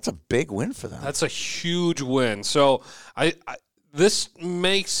 Yeah, that's a big win for them. That's a huge win. So this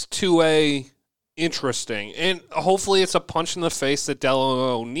makes 2A interesting, and hopefully it's a punch in the face that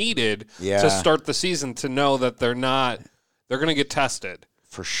Delano needed to start the season, to know that they're going to get tested.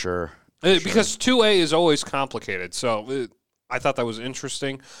 For sure. Because 2A is always complicated. So I thought that was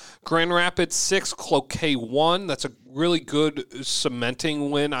interesting. Grand Rapids 6, Cloquet 1. That's a really good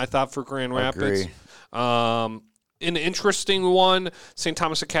cementing win, I thought, for Grand Rapids. An interesting one, St.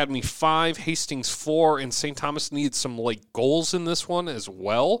 Thomas Academy 5, Hastings 4, and St. Thomas needs some late goals in this one as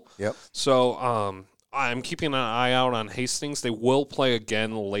well. Yep. So I'm keeping an eye out on Hastings. They will play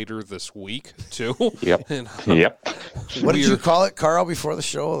again later this week, too. Yep. Yep. What did you call it, Carl, before the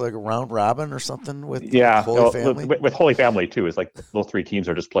show? Like a round robin or something with Holy Family? With Holy Family, too. It's like those 3 teams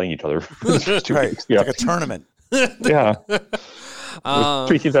are just playing each other. Right. It's like a tournament. Yeah.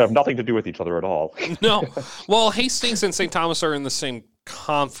 3 teams that have nothing to do with each other at all. No. Well, Hastings and St. Thomas are in the same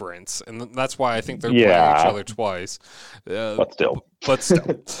conference, and that's why I think they're playing each other twice. But still.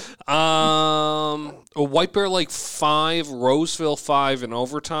 White Bear Lake 5, Roseville 5 in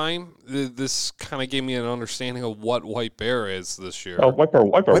overtime. This kind of gave me an understanding of what White Bear is this year. Oh, White Bear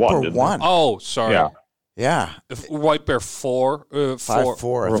won. Oh, sorry. Yeah. White Bear 4. 5-4.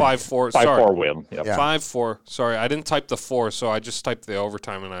 5-4. 5-4 win. Yep. Yeah. 5-4. Sorry, I didn't type the 4, so I just typed the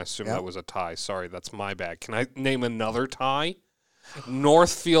overtime, and I assumed that was a tie. Sorry, that's my bad. Can I name another tie?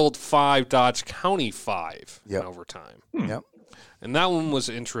 Northfield 5, Dodge County 5 in overtime. Yep. And that one was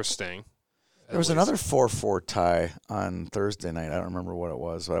interesting. There was another 4-4 tie on Thursday night. I don't remember what it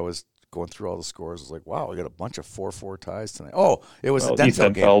was, but I was going through all the scores. I was like, wow, we got a bunch of 4-4 ties tonight. Oh, it was the East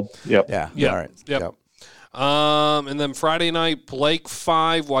Denfeld game. Denfeld. Yep. Yeah. All right. Yep. And then Friday night, Blake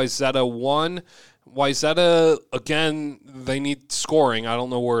 5, Wayzata 1. Wayzata, again, they need scoring. I don't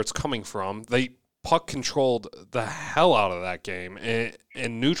know where it's coming from. They puck controlled the hell out of that game,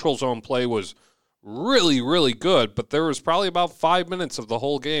 and neutral zone play was really, really good, but there was probably about 5 minutes of the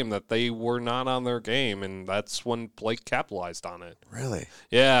whole game that they were not on their game, and that's when Blake capitalized on it. Really?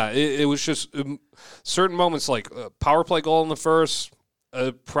 Yeah, it was just certain moments, like power play goal in the first,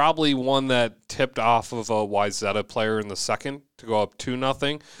 probably one that tipped off of a Wayzata player in the second to go up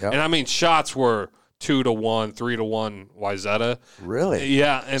 2-0. Yep. And I mean, shots were 2-1, 3-1 Wayzata. Really?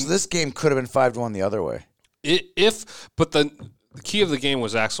 Yeah, and so this game could have been 5-1 the other way. But the key of the game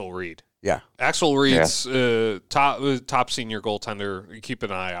was Axel Reed. Yeah. Axel Reed's top senior goaltender. Keep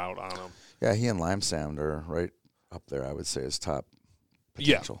an eye out on him. Yeah, he and Lime Sound are right up there, I would say, as top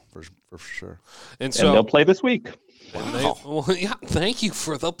potential for sure. And so they'll play this week. Well, yeah, thank you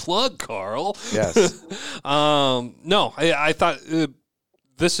for the plug, Carl. Yes. No, I thought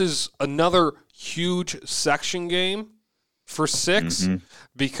this is another huge section game for 6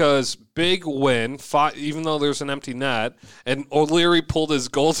 because big win, even though there's an empty net, and O'Leary pulled his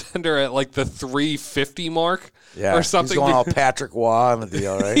goaltender at like the 350 mark or something. He's going all Patrick Waugh on the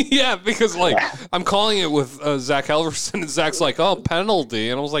deal, right? Yeah, because like I'm calling it with Zach Helverson, and Zach's like, "Oh, penalty,"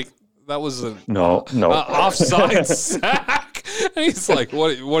 and I was like, "That was a no offside sack." And he's like,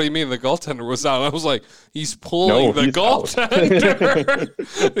 "What do you mean the goaltender was out?" And I was like, "He's pulling the goaltender."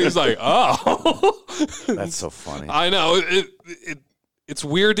 He's like, "Oh." That's so funny. I know it's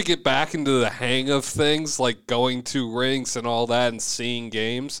weird to get back into the hang of things, like going to rinks and all that and seeing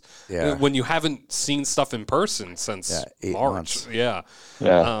games when you haven't seen stuff in person since 8 March. months. Yeah.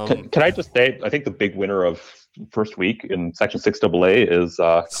 Can I just say, I think the big winner of first week in Section 6AA is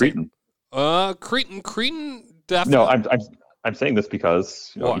Cretin. Cretin definitely. No, I'm saying this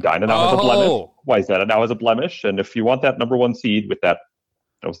because Edina now has a blemish. Wayzata now has a blemish, and if you want that number 1 seed with that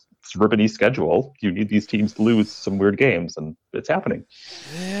suburban East schedule, you need these teams to lose some weird games, and it's happening.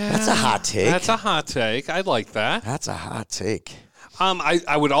 Yeah, that's a hot take. That's a hot take. I like that. That's a hot take.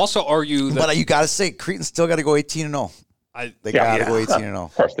 I would also argue that, but you got to say, Cretin's still got to go 18-0. They got to go 18-0.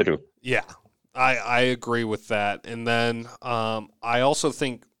 Of course they do. Yeah, I agree with that. And then I also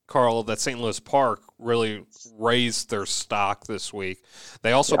think, Carl, that St. Louis Park really raised their stock this week.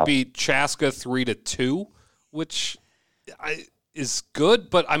 They also beat Chaska 3-2, which is good,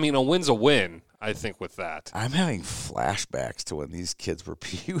 but I mean, a win's a win, I think, with that. I'm having flashbacks to when these kids were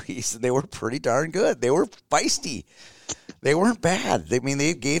Pee-wees, and they were pretty darn good. They were feisty. They weren't bad.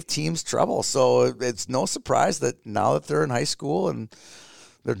 They gave teams trouble, so it's no surprise that now that they're in high school and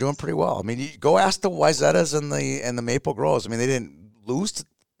they're doing pretty well. I mean, you go ask the Wayzatas and the Maple Groves. I mean, they didn't lose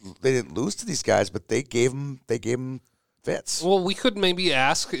to these guys, but they gave them fits. Well, we could maybe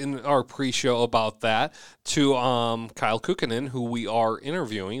ask in our pre-show about that to Kyle Kukkonen, who we are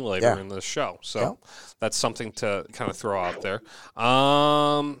interviewing later in the show. So that's something to kind of throw out there.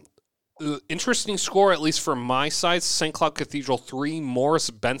 Interesting score, at least from my side. St. Cloud Cathedral 3, Morris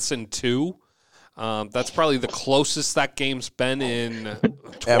Benson 2. That's probably the closest that game's been in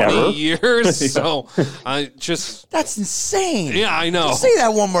 20 years. So that's insane. Yeah, I know. Just say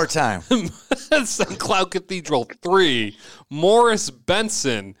that one more time. St. Cloud Cathedral 3, Morris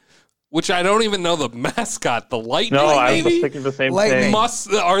Benson, which I don't even know the mascot. The Lightning. No, I maybe? was thinking the same thing.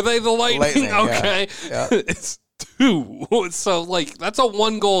 Are they the Lightning? Okay. Yeah. It's 2. So, that's a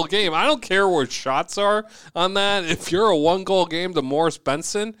 1-goal game. I don't care where shots are on that. If you're a 1-goal game to Morris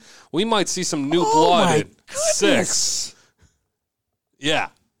Benson, we might see some new blood at 6. Yeah.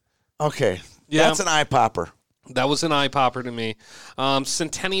 Okay. Yeah. That's an eye popper. That was an eye popper to me.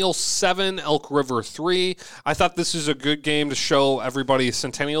 Centennial 7, Elk River 3. I thought this is a good game to show everybody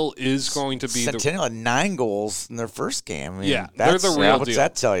Centennial is going to be Centennial had 9 goals in their first game. I mean, they're the real deal. What's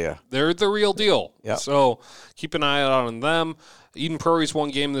that tell you? They're the real deal. Yep. So keep an eye out on them. Eden Prairie's won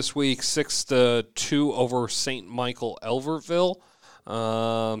game this week, 6-2 over St. Michael Elverville.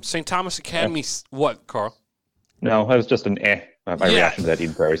 St. Thomas Academy, what, Carl? No, that was just an my reaction to that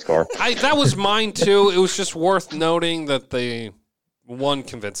Eden Prairie score. That was mine, too. It was just worth noting that they won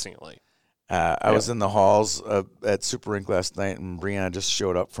convincingly. I was in the halls at Super Rink last night, and Brianna just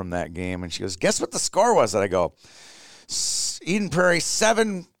showed up from that game, and she goes, guess what the score was? And I go, Eden Prairie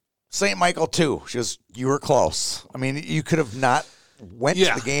 7, St. Michael 2. She goes, you were close. I mean, you could have not went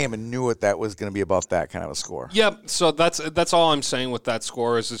to the game and knew what that was going to be about that kind of a score. Yep, so that's all I'm saying with that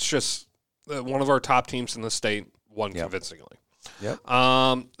score is it's just one of our top teams in the state won convincingly. Yep.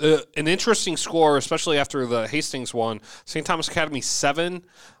 An interesting score, especially after the Hastings one. St. Thomas Academy 7,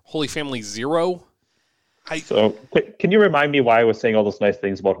 Holy Family 0. So, can you remind me why I was saying all those nice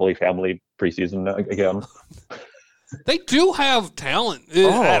things about Holy Family preseason again? They do have talent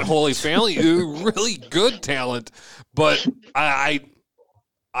at Holy Family, really good talent, but I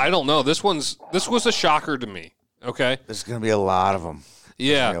don't know. This was a shocker to me. Okay, there's going to be a lot of them.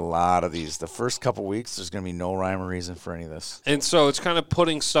 Yeah, a lot of these. The first couple weeks, there's going to be no rhyme or reason for any of this, and so it's kind of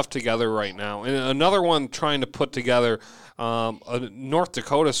putting stuff together right now. And another one trying to put together North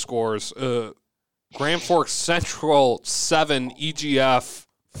Dakota scores. Grand Forks Central 7, EGF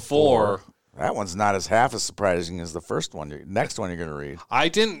 4. That one's not half as surprising as the first one. Next one you're going to read. I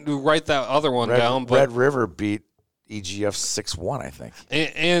didn't write that other one down, but Red River beat EGF 6-1, I think.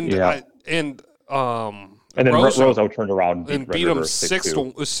 And then Roseau turned around and beat them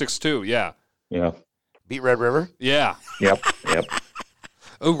 6-2. Yeah. Yeah. Beat Red River. Yeah. Yep.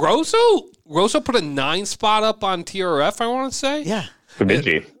 Roseau put a 9 spot up on TRF. I want to say. Yeah.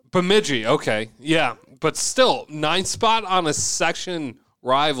 Bemidji. Okay. Yeah, but still 9 spot on a section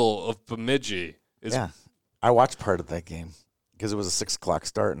rival of Bemidji. Yeah, I watched part of that game because it was a 6:00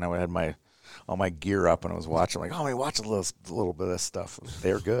 start, and I had all my gear up, and I was watching. Like, me watch a little bit of this stuff.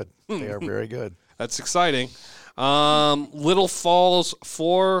 They're good. They are very good. That's exciting. Little Falls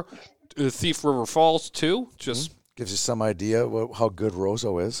 4, Thief River Falls 2. Just gives you some idea how good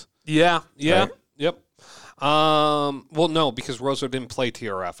Roseau is. Yeah. Right? Yep. Well, no, because Roseau didn't play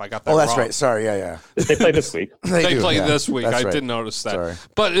TRF. I got that. Oh, that's wrong. right. Sorry, yeah. They play this week. They play this week. I did notice that. Sorry.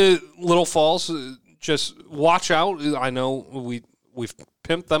 But Little Falls, just watch out. I know we've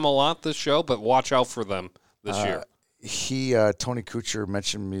pimped them a lot this show, but watch out for them this year. Tony Couture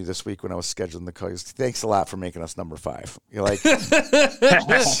mentioned me this week when I was scheduling the call. Thanks a lot for making us number 5. You're like, I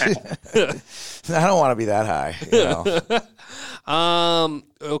don't want to be that high.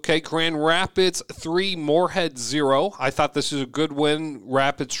 Okay, Grand Rapids 3, Moorhead 0. I thought this is a good win.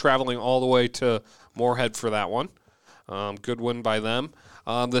 Rapids traveling all the way to Moorhead for that one. Good win by them.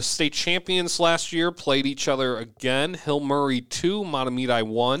 The state champions last year played each other again. Hill Murray 2, Matamidi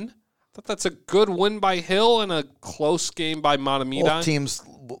 1. I thought that's a good win by Hill and a close game by Matamidi. Both teams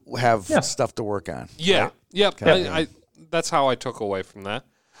have stuff to work on. Yeah, right? Yep. That's how I took away from that.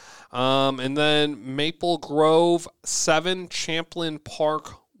 And then Maple Grove 7, Champlain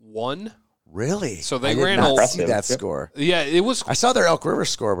Park 1. Really? So they I ran did not away. see that score. Yeah, it was. I saw their Elk River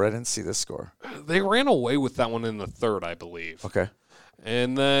score, but I didn't see this score. They ran away with that one in the third, I believe. Okay.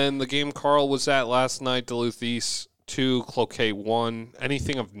 And then the game Carl was at last night, Duluth East 2, Cloquet 1.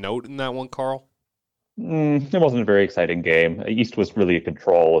 Anything of note in that one, Carl? It wasn't a very exciting game. East was really in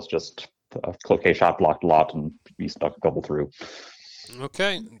control. It's just Cloquet shot blocked a lot, and East stuck a couple through.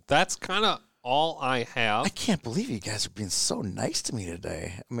 Okay, that's kind of all I have. I can't believe you guys are being so nice to me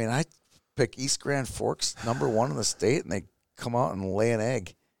today. I mean, I pick East Grand Forks #1 in the state, and they come out and lay an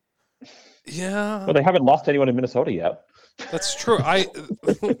egg. Yeah. Well, they haven't lost anyone in Minnesota yet. That's true. I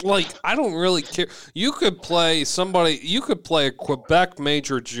don't really care. You could play a Quebec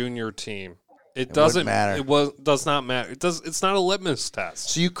Major Junior team. It doesn't matter. Does not matter. It's not a litmus test.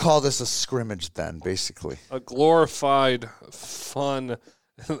 So you call this a scrimmage then, basically? A glorified, fun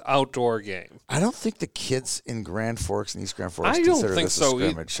outdoor game. I don't think the kids in Grand Forks and East Grand Forks consider this a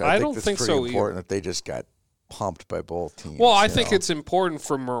scrimmage. I think it's pretty important that they just got pumped by both teams. Well, I think it's important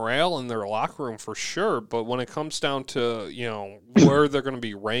for morale in their locker room for sure, but when it comes down to, where they're going to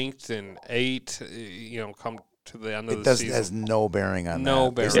be ranked in 8, come to the end of the season. It has no bearing on that.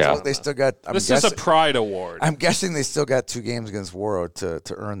 No bearing. They still got. This is a pride award. I'm guessing they still got 2 games against Warroad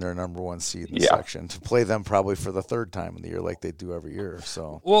to earn their #1 seed in the section, to play them probably for the 3rd time in the year like they do every year.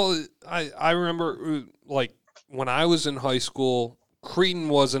 So. Well, I remember, when I was in high school, Cretin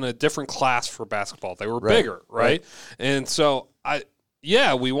was in a different class for basketball. They were bigger, right? And so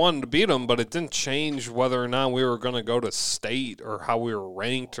we wanted to beat them, but it didn't change whether or not we were going to go to state or how we were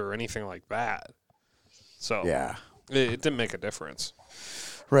ranked or anything like that. So it didn't make a difference.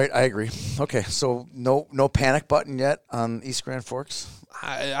 Right, I agree. Okay, so no panic button yet on East Grand Forks?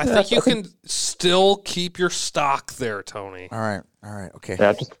 I think you can still keep your stock there, Tony. All right, okay.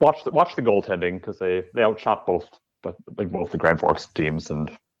 Yeah, just watch the goaltending because they outshot both the Grand Forks teams, and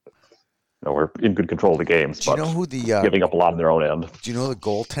we're in good control of the games. Do you know who the giving up a lot on their own end? Do you know who the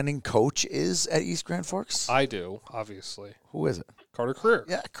goaltending coach is at East Grand Forks? I do, obviously. Who is it? Carter Creer.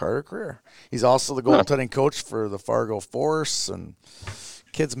 Yeah, Carter Creer. He's also the goaltending coach for the Fargo Force, and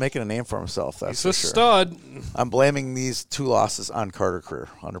kid's making a name for himself. That's He's for a sure. stud. I'm blaming these 2 losses on Carter Creer,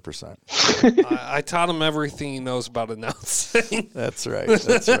 100%. I taught him everything he knows about announcing. That's right.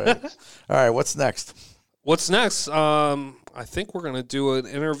 All right, what's next? What's next? I think we're going to do an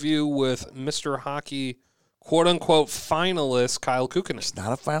interview with Mr. Hockey, quote-unquote, finalist Kyle Kukkonen. He's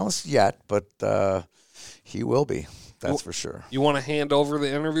not a finalist yet, but he will be. That's for sure. You want to hand over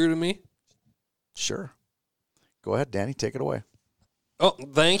the interview to me? Sure. Go ahead, Danny. Take it away. Oh,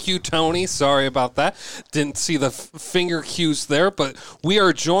 thank you, Tony. Sorry about that. Didn't see the finger cues there, but we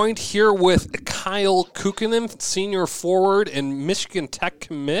are joined here with Kyle Kukkonen, senior forward and Michigan Tech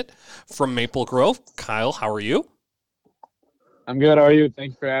commit from Maple Grove. Kyle, how are you? I'm good. How are you?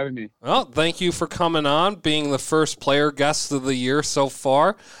 Thanks for having me. Well, thank you for coming on, being the first player guest of the year so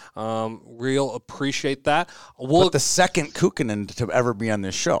far. Real appreciate that. But the second Kukkonen to ever be on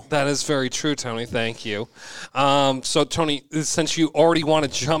this show. That is very true, Tony. Thank you. So, Tony, since you already want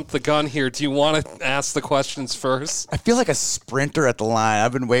to jump the gun here, do you want to ask the questions first? I feel like a sprinter at the line.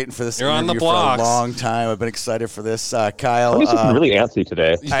 I've been waiting for this You're interview on the for a blocks. long time. I've been excited for this. Kyle. Tony's just really antsy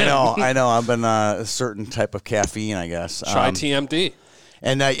today. I know. I've been a certain type of caffeine, I guess. Try TMD.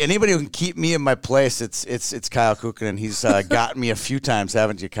 And anybody who can keep me in my place, it's Kyle Kukkonen. He's gotten me a few times,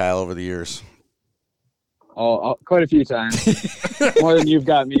 haven't you, Kyle, over the years? Oh, quite a few times. More than you've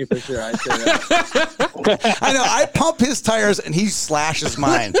got me, for sure. I'd say that. I know. I pump his tires, and he slashes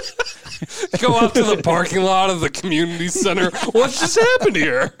mine. Go out to the parking lot of the community center. What just happened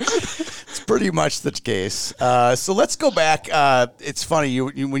here? It's pretty much the case. So let's go back. It's funny you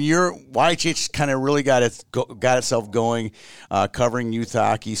when you're YHH kind of really got itself going, covering youth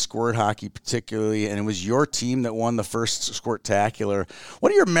hockey, squirt hockey particularly, and it was your team that won the first Squirtacular.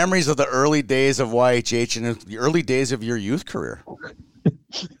 What are your memories of the early days of YHH and the early days of your youth career?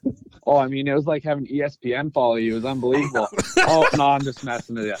 Oh, I mean, it was like having ESPN follow you. It was unbelievable. Oh, no, I'm just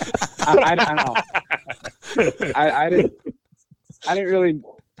messing with you. I don't know.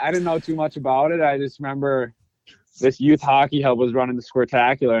 I didn't know too much about it. I just remember this youth hockey hub was running the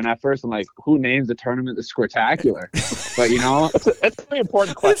Squirtacular, and at first I'm like, who names the tournament the Squirtacular? But, you know. It's a very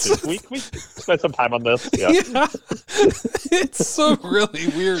important question. Can we spend some time on this? Yeah. It's a really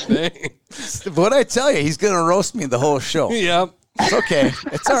weird name. What I tell you, he's going to roast me the whole show. Yep. It's okay.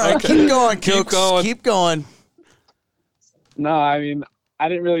 It's all right. Okay. Keep going, Keep Kooks. going. Keep going. No, I mean, I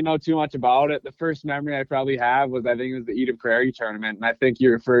didn't really know too much about it. The first memory I probably have was, I think it was the Eden Prairie tournament, and I think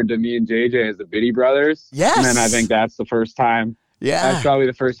you referred to me and JJ as the Biddy brothers. Yes. And then I think that's the first time. Yeah. That's probably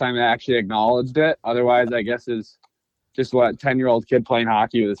the first time I actually acknowledged it. Otherwise, I guess is just what 10-year-old kid playing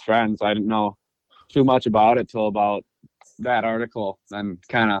hockey with his friends. I didn't know too much about it till about that article. Then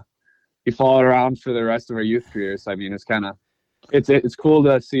kind of you follow it around for the rest of our youth careers. I mean, it's kind of it's cool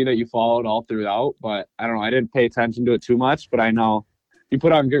to see that you followed all throughout. But I don't know. I didn't pay attention to it too much. But I know you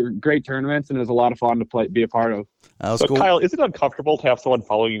put on great tournaments, and it was a lot of fun to be a part of. That was So, cool. Kyle, is it uncomfortable to have someone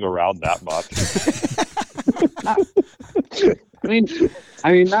following you around that much?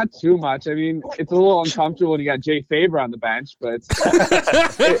 I mean, not too much. I mean, it's a little uncomfortable when you got Jay Faber on the bench, but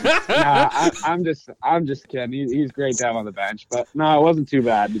I'm just kidding. He's great to have on the bench, but no, it wasn't too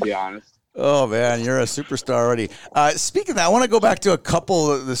bad, to be honest. Oh, man, you're a superstar already. Speaking of that, I want to go back to a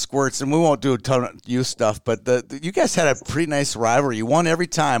couple of the squirts, and we won't do a ton of youth stuff, but you guys had a pretty nice rivalry. You won every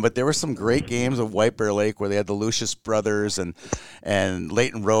time, but there were some great games of White Bear Lake where they had the Lucius brothers and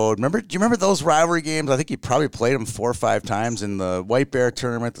Leighton Road. Do you remember those rivalry games? I think you probably played them 4 or 5 times in the White Bear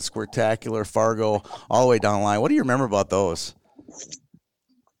tournament, the Squirtacular, Fargo, all the way down the line. What do you remember about those?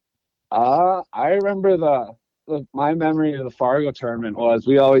 I remember my memory of the Fargo tournament was,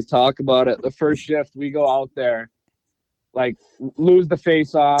 we always talk about it. The first shift, we go out there, like, lose the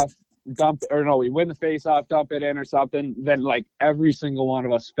face-off, we win the face-off, dump it in or something. Then, like, every single one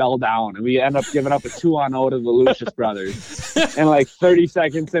of us fell down, and we end up giving up a 2-on-0 to the Lucius brothers. And, like, 30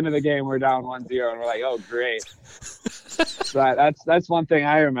 seconds into the game, we're down 1-0, and we're like, oh, great. But that's one thing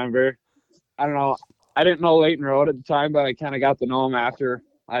I remember. I don't know. I didn't know Leighton Road at the time, but I kind of got to know him after,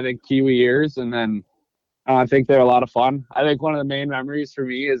 I think, Kiwi years, and then I think they're a lot of fun. I think one of the main memories for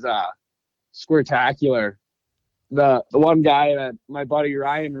me is Squirtacular. The one guy that my buddy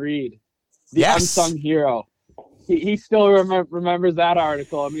Ryan Reed, the unsung hero. He still remembers that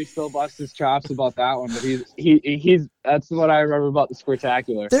article, and he still busts his chops about that one. But he's that's what I remember about the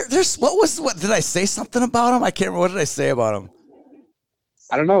Squirtacular. What did I say something about him? I can't remember. What did I say about him?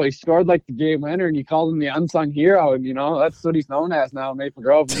 I don't know. He scored like the game winner, and you called him the unsung hero, and that's what he's known as now in Maple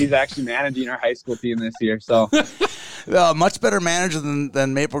Grove. And he's actually managing our high school team this year. So, much better manager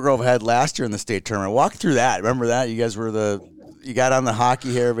than Maple Grove had last year in the state tournament. Walk through that. Remember that you guys you got on the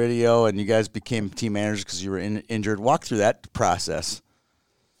hockey hair video, and you guys became team managers because you were injured. Walk through that process.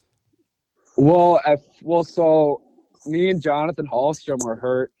 Well, so me and Jonathan Hallstrom were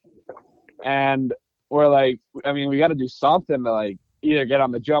hurt, and we're like, I mean, we got to do something to either get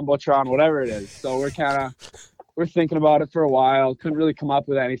on the Jumbotron, whatever it is. So we're thinking about it for a while. Couldn't really come up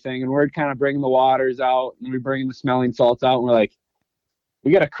with anything. And we're kind of bringing the waters out and we're bringing the smelling salts out. And we're like,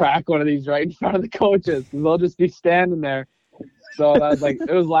 we got to crack one of these right in front of the coaches. They'll just be standing there. So that was like,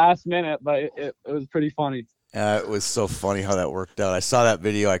 it was last minute, but it was pretty funny. It was so funny how that worked out. I saw that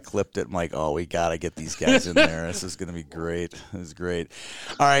video. I clipped it. I'm like, oh, we got to get these guys in there. This is going to be great. This is great.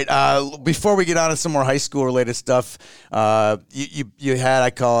 All right. Before we get on to some more high school related stuff, you had, I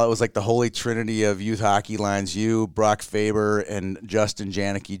call it was like the holy trinity of youth hockey lines. You, Brock Faber, and Justin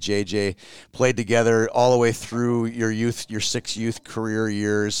Janicki, JJ, played together all the way through your 6 youth career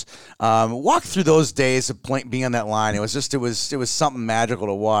years. Walk through those days of being on that line. It was something magical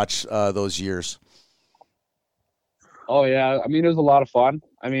to watch those years. Oh, yeah. I mean, it was a lot of fun.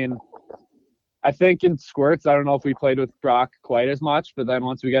 I mean, I think in squirts, I don't know if we played with Brock quite as much, but then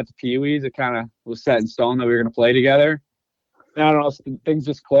once we got to Pee-wees, it kind of was set in stone that we were going to play together. And I don't know, things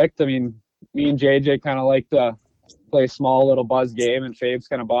just clicked. I mean, me and JJ kind of like to play a small little buzz game, and Fabes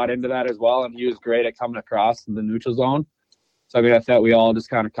kind of bought into that as well, and he was great at coming across the neutral zone. So, I mean, I thought we all just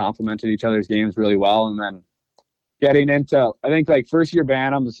kind of complemented each other's games really well, and then getting into, I think, like first-year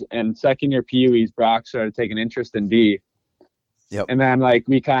Bantams and second-year Pee-wees, Brock started taking interest in D. Yep. And then, like,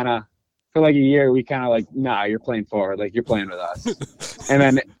 we kind of, for like a year, we kind of like, nah, you're playing forward. Like, you're playing with us. And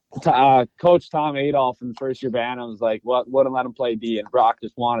then Coach Tom Adolph in the first-year Bantams, like, wouldn't let him play D, and Brock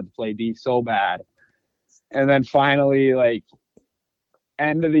just wanted to play D so bad. And then finally, like,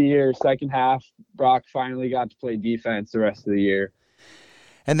 end of the year, second half, Brock finally got to play defense the rest of the year.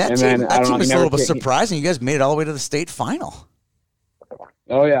 And that team was a little bit surprising. You guys made it all the way to the state final.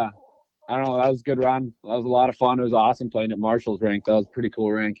 Oh, yeah. I don't know. That was a good run. That was a lot of fun. It was awesome playing at Marshall's rink. That was a pretty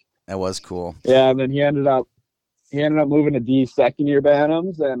cool rink. That was cool. Yeah, and then he ended up moving to D second-year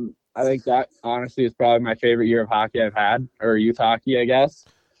Bantams, and I think that, honestly, is probably my favorite year of hockey I've had, or youth hockey, I guess.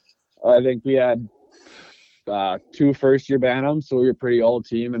 I think we had 2 first-year Bantams, so we were a pretty old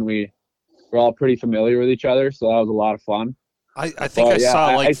team, and we were all pretty familiar with each other, so that was a lot of fun. I think I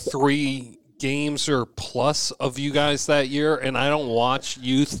saw 3 games or plus of you guys that year, and I don't watch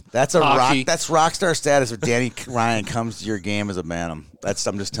youth hockey. That's rock star status if Danny Ryan comes to your game as a Bantam.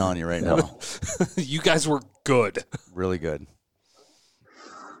 I'm just telling you right now. You guys were good. Really good.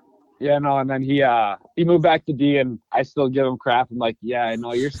 Yeah, no, and then he moved back to D, and I still give him crap. I'm like, yeah, I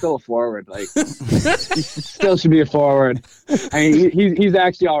know, you're still a forward. Like, you still should be a forward. I mean, he's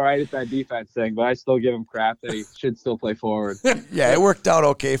actually all right at that defense thing, but I still give him crap that he should still play forward. Yeah, it worked out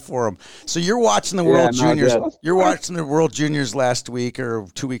okay for him. So you're watching the World Juniors. You're watching the World Juniors last week or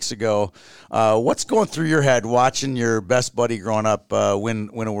 2 weeks ago. What's going through your head watching your best buddy growing up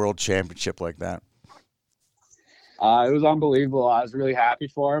win a world championship like that? It was unbelievable. I was really happy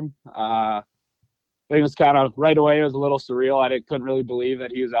for him. I think it was kind of right away. It was a little surreal. I couldn't really believe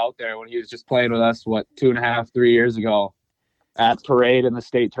that he was out there when he was just playing with us, 2.5, 3 years ago at Parade in the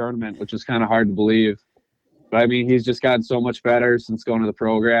state tournament, which is kind of hard to believe. But I mean, he's just gotten so much better since going to the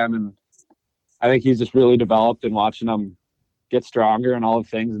program. And I think he's just really developed, and watching him get stronger and all the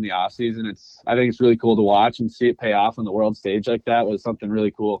things in the off season. I think it's really cool to watch and see it pay off on the world stage like that was something really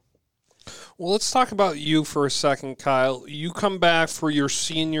cool. Well, let's talk about you for a second, Kyle. You come back for your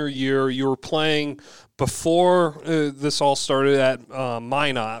senior year. You were playing before this all started at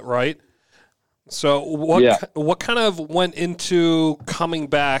Minot, right? So what kind of went into coming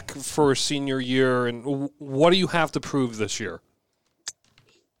back for senior year, and what do you have to prove this year?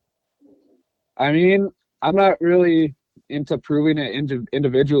 I mean, I'm not really into proving it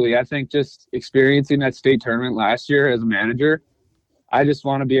individually. I think just experiencing that state tournament last year as a manager, I just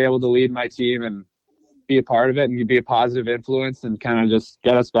want to be able to lead my team and be a part of it and be a positive influence and kind of just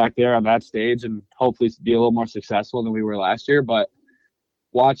get us back there on that stage and hopefully be a little more successful than we were last year. But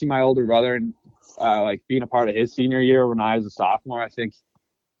watching my older brother and like being a part of his senior year when I was a sophomore, I think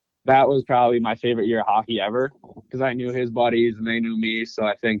that was probably my favorite year of hockey ever because I knew his buddies and they knew me. So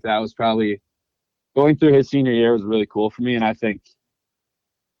I think that was probably going through his senior year was really cool for me. And I think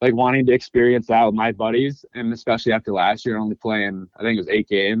like wanting to experience that with my buddies, and especially after last year only playing, I think it was 8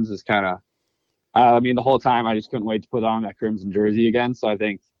 games, is kind of, I mean, the whole time I just couldn't wait to put on that crimson jersey again. So I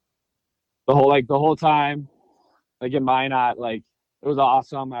think the whole time, like in Minot, like it was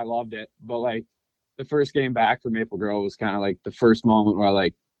awesome. I loved it. But like the first game back for Maple Grove was kind of like the first moment where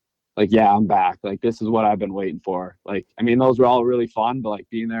like, yeah, I'm back. Like, this is what I've been waiting for. Like, I mean, those were all really fun, but like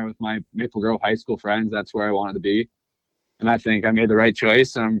being there with my Maple Grove high school friends, that's where I wanted to be. And I think I made the right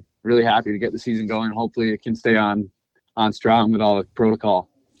choice. I'm really happy to get the season going. Hopefully it can stay on strong with all the protocol.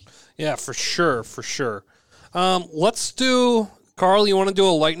 Yeah, for sure. For sure. Let's do, Carl, you want to do a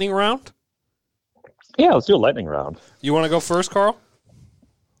lightning round? Yeah, let's do a lightning round. You want to go first, Carl?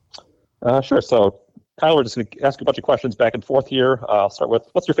 Sure. So, Kyle, we're just going to ask you a bunch of questions back and forth here. I'll start with,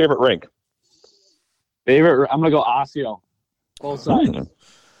 what's your favorite rink? Favorite? I'm gonna go Osseo. Both sides.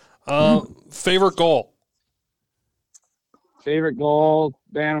 Favorite goal? Favorite goal?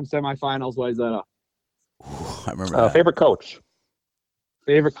 Bantam semifinals. Wayzata. I remember that. Favorite coach?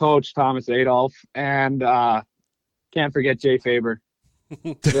 Favorite coach? Thomas Adolf, and can't forget Jay Faber,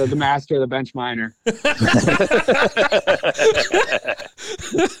 the master of the bench minor.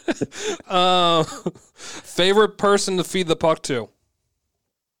 Favorite person to feed the puck to?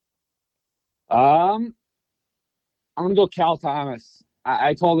 I'm gonna go Cal Thomas.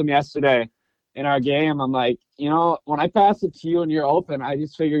 I told him yesterday in our game, I'm like, when I pass it to you and you're open, I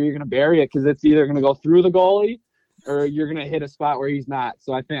just figure you're gonna bury it because it's either gonna go through the goalie or you're gonna hit a spot where he's not.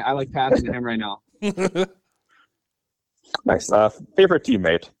 So I think I like passing to him right now. Nice. Favorite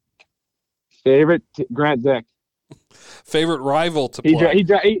teammate? Grant Zick. Favorite rival to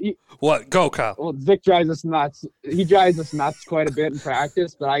play? What? Go, Kyle. Well, Zick drives us nuts. He drives us nuts quite a bit in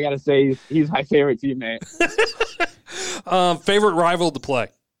practice, but I got to say he's my favorite teammate. Favorite rival to play?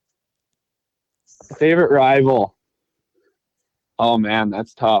 Favorite rival? Oh, man,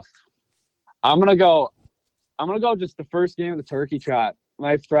 that's tough. I'm going to go just the first game of the Turkey Trot.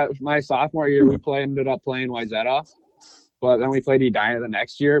 My sophomore year, we ended up playing Wayzata, but then we played Edina the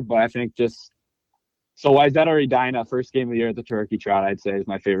next year. But I think so Wayzata or Edina, first game of the year at the Turkey Trot, I'd say is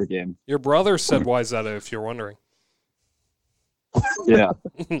my favorite game. Your brother said Wayzata, if you're wondering. Yeah.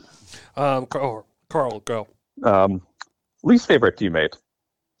 Carl, go. Least favorite teammate?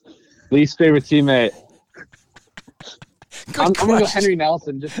 Least favorite teammate? I'm going to go Henry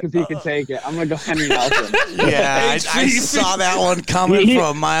Nelson just because he can take it. I'm going to go Henry Nelson. Yeah, I saw that one coming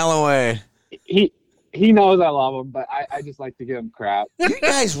from a mile away. He knows I love him, but I just like to give him crap. You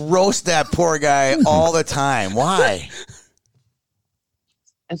guys roast that poor guy all the time. Why?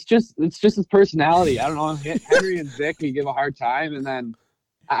 It's just his personality. I don't know. Henry and Zick, we give a hard time, and then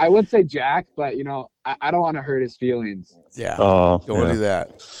I would say Jack, but I don't want to hurt his feelings. Yeah, don't do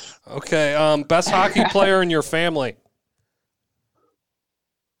that. Okay, best hockey player in your family?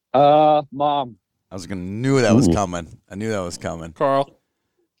 Mom. Knew that was coming. I knew that was coming. Carl.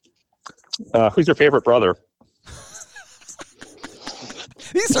 Who's your favorite brother?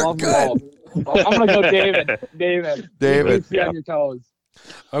 These are good. I'm gonna go David. David. Yeah. On your toes.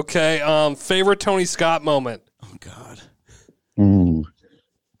 Okay. Favorite Tony Scott moment? Oh God.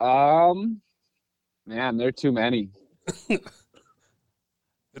 Man, there are too many.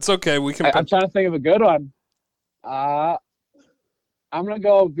 It's okay. We can. I'm trying to think of a good one. I'm gonna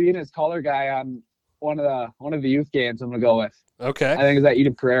go being his color guy on one of the youth games. I'm gonna go with. Okay. I think it's at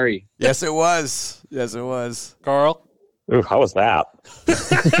Eden Prairie. Yes, it was. Carl. Ooh, how was that?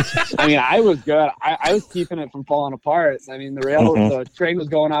 I mean, I was good. I was keeping it from falling apart. I mean, the train was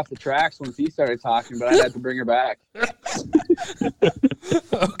going off the tracks once he started talking, but I had to bring her back.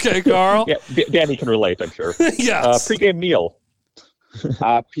 Okay, Carl. Yeah, Danny can relate, I'm sure. Yes. Pre-game meal.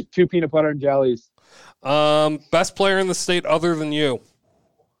 2 peanut butter and jellies. Best player in the state other than you?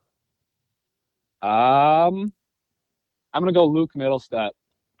 I'm gonna go Luke Middlestead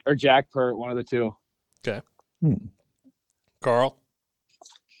or Jack Pert, one of the two. Okay. Carl.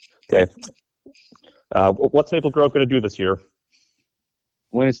 Okay. What's Maple Grove going to do this year?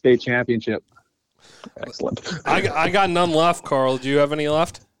 Win a state championship. Excellent. I got none left, Carl. Do you have any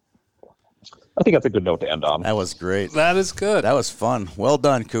left? I think that's a good note to end on. That was great. That is good. That was fun. Well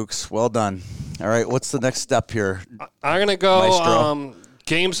done, Kooks. Well done. All right, what's the next step here? I'm going to go Maestro?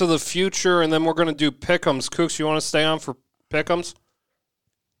 games of the future, and then we're going to do pick'ems. Kooks, you want to stay on for pick'ems?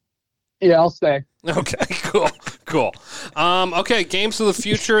 Yeah, I'll stay. Okay, cool. Okay, games of the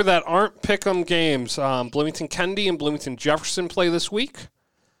future that aren't pick'em games. Bloomington Kennedy and Bloomington Jefferson play this week.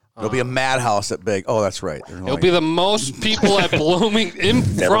 It'll be a madhouse at Big. Oh, that's right. It'll be the most people at Bloomington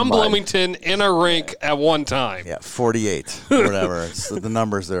in a rink at one time. Yeah, 48, whatever. The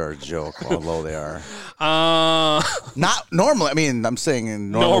numbers there are a joke. How low they are. Not normally. I mean, I'm saying in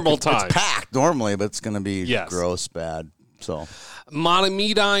normal time. It's packed normally, but it's going to be Yes. gross, bad. So.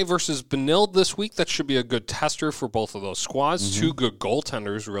 Matamidi versus Benilde this week. That should be a good tester for both of those squads. Two good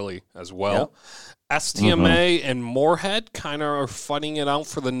goaltenders, really, as well. Yep. STMA and Moorhead kind of are fighting it out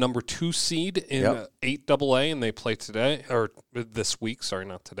for the number 2 seed in 8AA, and they play today, or this week, sorry,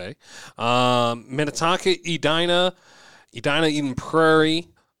 not today. Minnetonka, Edina, Eden Prairie,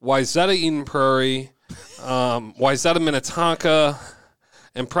 Wayzata, Eden Prairie, Wayzata, Minnetonka,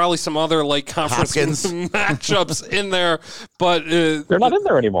 and probably some other Lake Conference matchups in there. But they're not in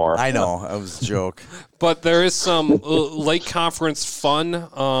there anymore. I know. That was a joke. But there is some Lake Conference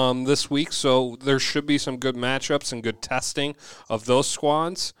fun this week, so there should be some good matchups and good testing of those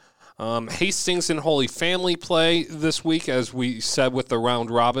squads. Hastings and Holy Family play this week, as we said with the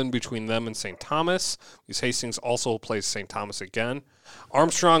round robin between them and St. Thomas, because Hastings also plays St. Thomas again.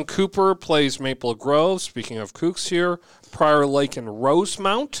 Armstrong Cooper plays Maple Grove, speaking of Kooks here. Prior Lake and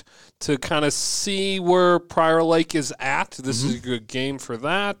Rosemount, to kind of see where Prior Lake is at. This is a good game for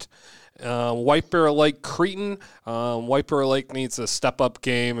that. White Bear Lake Cretin. White Bear Lake needs a step-up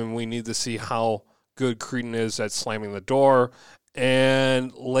game, and we need to see how good Cretin is at slamming the door.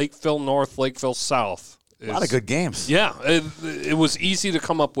 And Lakeville North, Lakeville South. A lot of good games. Yeah, it was easy to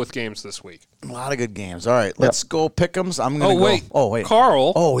come up with games this week. A lot of good games. All right, let's go pick'ems. I'm going to go. Wait. Oh, wait.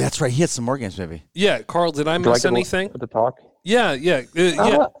 Carl. Oh, that's right. He had some more games, maybe. Yeah, Carl, did I miss anything? To talk? Yeah.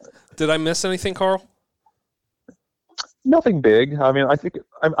 Did I miss anything, Carl? Nothing big. I mean, I think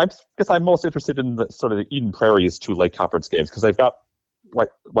I'm most interested in the sort of the Eden Prairie's two Lake Conference games, because they've got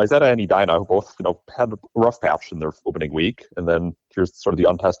Wayzata and Edina, who both had a rough patch in their opening week, and then here's sort of the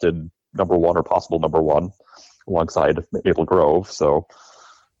untested number one or possible number one alongside Maple Grove. So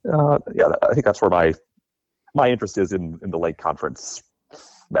I think that's where my interest is in the Lake Conference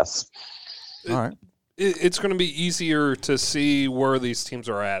mess. All right. It's going to be easier to see where these teams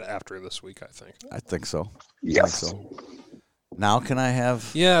are at after this week, I think. I think so. Yes. Now can I have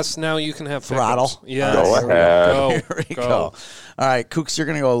Yes, now you can have throttle? pickups. Yes. Go ahead. Here we go. All right, Kooks, you're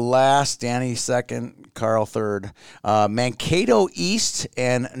going to go last. Danny second. Carl third. Mankato East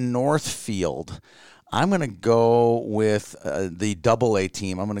and Northfield. I'm going to go with the AA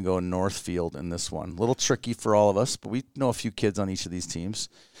team. I'm going to go Northfield in this one. A little tricky for all of us, but we know a few kids on each of these teams.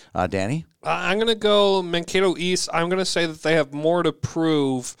 Danny? I'm going to go Mankato East. I'm going to say that they have more to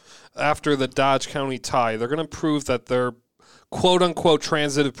prove after the Dodge County tie. They're going to prove that they're quote-unquote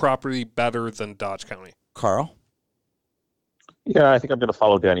transitive property better than Dodge County. Carl? Yeah, I think I'm going to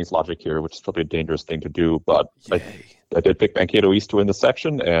follow Danny's logic here, which is probably a dangerous thing to do, but I did pick Mankato East to win the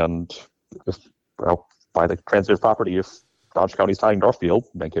section, and by the transitive property, if Dodge County's tying Northfield,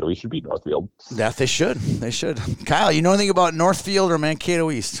 Mankato East should beat Northfield. Yeah, they should. They should. Kyle, you know anything about Northfield or Mankato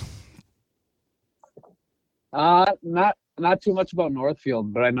East? Not too much about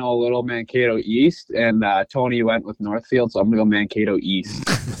Northfield, but I know a little Mankato East, and Tony went with Northfield, so I'm going to go Mankato East.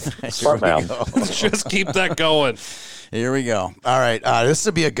 Smart man. Just keep that going. Here we go. All right, this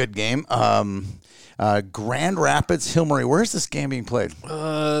will be a good game. Grand Rapids, Hillmurray. Where's this game being played?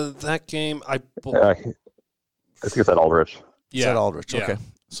 That game, I think it's at Aldrich. It's at Aldrich, okay.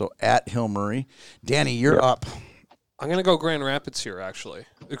 So at Hillmurray. Danny, you're up. I'm going to go Grand Rapids here, actually.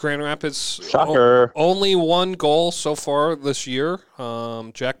 Grand Rapids, Shocker. Only one goal so far this year.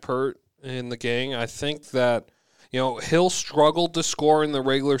 Jack Pert in the gang. I think that, Hill struggled to score in the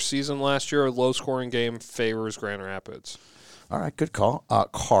regular season last year. A low-scoring game favors Grand Rapids. All right, good call.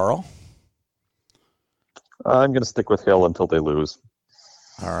 Carl? I'm going to stick with Hill until they lose.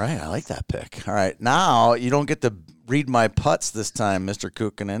 All right, I like that pick. All right, now you don't get to read my putts this time, Mr.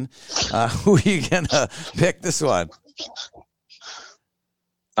 Kukkonen. Who are you going to pick this one?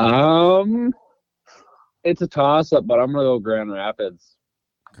 It's a toss-up, but I'm going to go Grand Rapids.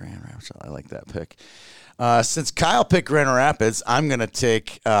 Grand Rapids, I like that pick. Since Kyle picked Grand Rapids, I'm going to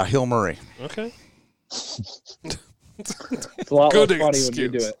take Hillmurray. Okay. It's a lot Good less funny excuse.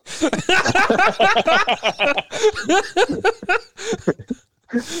 when you do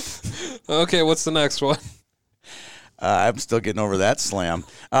it. Okay, what's the next one? I'm still getting over that slam.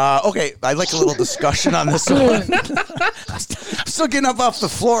 Okay, I'd like a little discussion on this one. I'm still getting up off the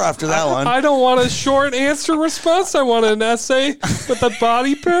floor after that one. I don't want a short answer response. I want an essay with a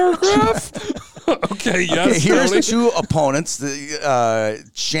body paragraph. Okay, yes. Okay, here's Tony. two opponents. The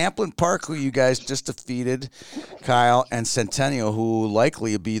Champlain Park, who you guys just defeated, Kyle, and Centennial, who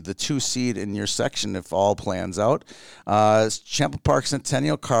likely be the 2 seed in your section if all plans out. Champlain Park,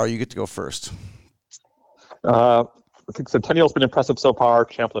 Centennial. Carl, you get to go first. I think Centennial's been impressive so far.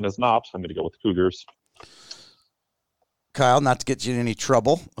 Champlain is not. I'm going to go with the Cougars. Kyle, not to get you in any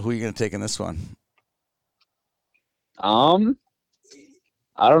trouble, who are you going to take in this one?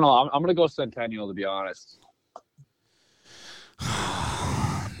 I don't know. I'm going to go Centennial, to be honest.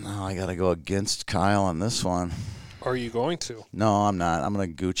 No, I got to go against Kyle on this one. Are you going to? No, I'm not. I'm going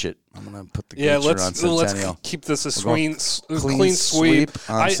to gooch it. I'm going to put the goocher on Centennial. Let's keep this a We're clean sweep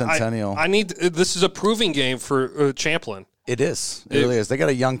on Centennial. I need. This is a proving game for Champlain. It is. It really is. They got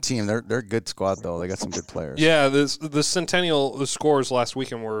a young team. They're a good squad, though. They got some good players. Yeah, the Centennial scores last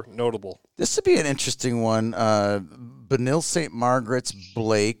weekend were notable. This would be an interesting one. Benil St. Margaret's,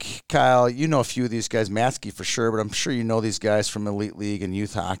 Blake. Kyle, you know a few of these guys. Matsky for sure, but I'm sure you know these guys from Elite League and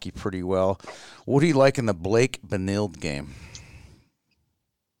youth hockey pretty well. What do you like in the Blake-Benilde game?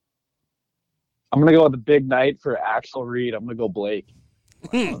 I'm going to go with the big night for Axel Reed. I'm going to go Blake.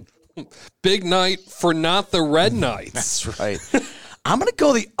 Big night for not the Red Knights. That's right. I'm going to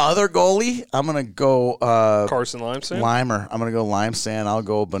go the other goalie. I'm going to go Carson Limesand. Limer. I'm going to go Limesand. I'll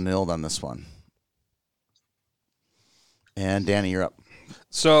go Benilde on this one. And Danny, you're up.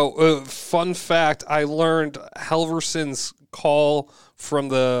 So, fun fact, I learned Helverson's call from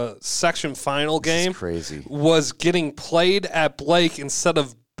the section final game Crazy. was getting played at Blake instead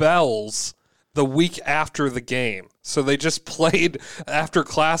of Bell's the week after the game. So they just played after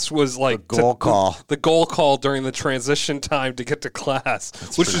class was like the goal call during the transition time to get to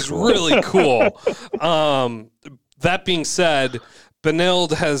class, which is really cool. That being said,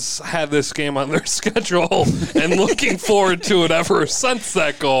 Benilde has had this game on their schedule and looking forward to it ever since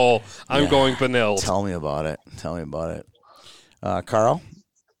that goal. I'm going Benilde. Tell me about it. Carl?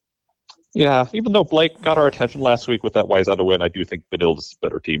 Yeah, even though Blake got our attention last week with that Wayzata win, I do think Benilde's a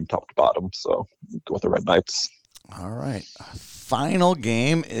better team top to bottom, so go with the Red Knights. All right. Final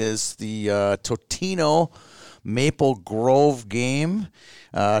game is the Totino Maple Grove game.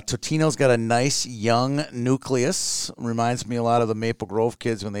 Totino's got a nice young nucleus. Reminds me a lot of the Maple Grove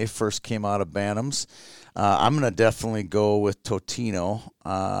kids when they first came out of Bantams. I'm going to definitely go with Totino.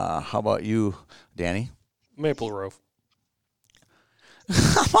 How about you, Danny? Maple Grove.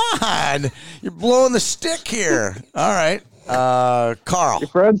 Come on. You're blowing the stick here. All right. Carl. Your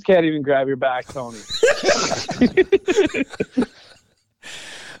friends can't even grab your back, Tony.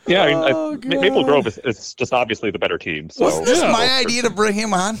 Yeah, Maple Grove is just obviously the better team. So was this my idea to bring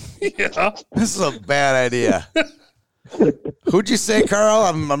him on? Yeah. This is a bad idea. Who'd you say, Carl?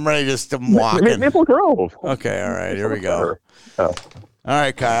 I'm ready I'm walking. Maple Grove. Okay, all right, here we go. All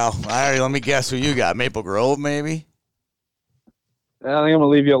right, Kyle. All right, let me guess who you got. Maple Grove, maybe? I think I'm going to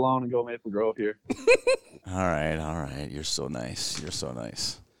leave you alone and go Maple Grove here. All right. You're so nice.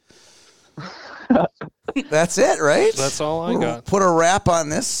 That's it, right? That's all I got. Put a wrap on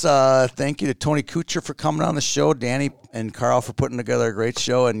this. Thank you to Tony Couture for coming on the show, Danny and Carl for putting together a great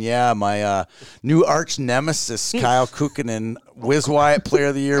show, and my new arch nemesis, Kyle Kukkonen, Wiz Wyatt Player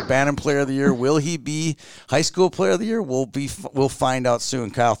of the Year, Bantam Player of the Year. Will he be High School Player of the Year? We'll find out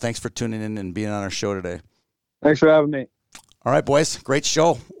soon. Kyle, thanks for tuning in and being on our show today. Thanks for having me. All right, boys. Great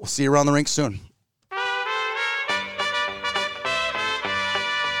show. We'll see you around the rink soon.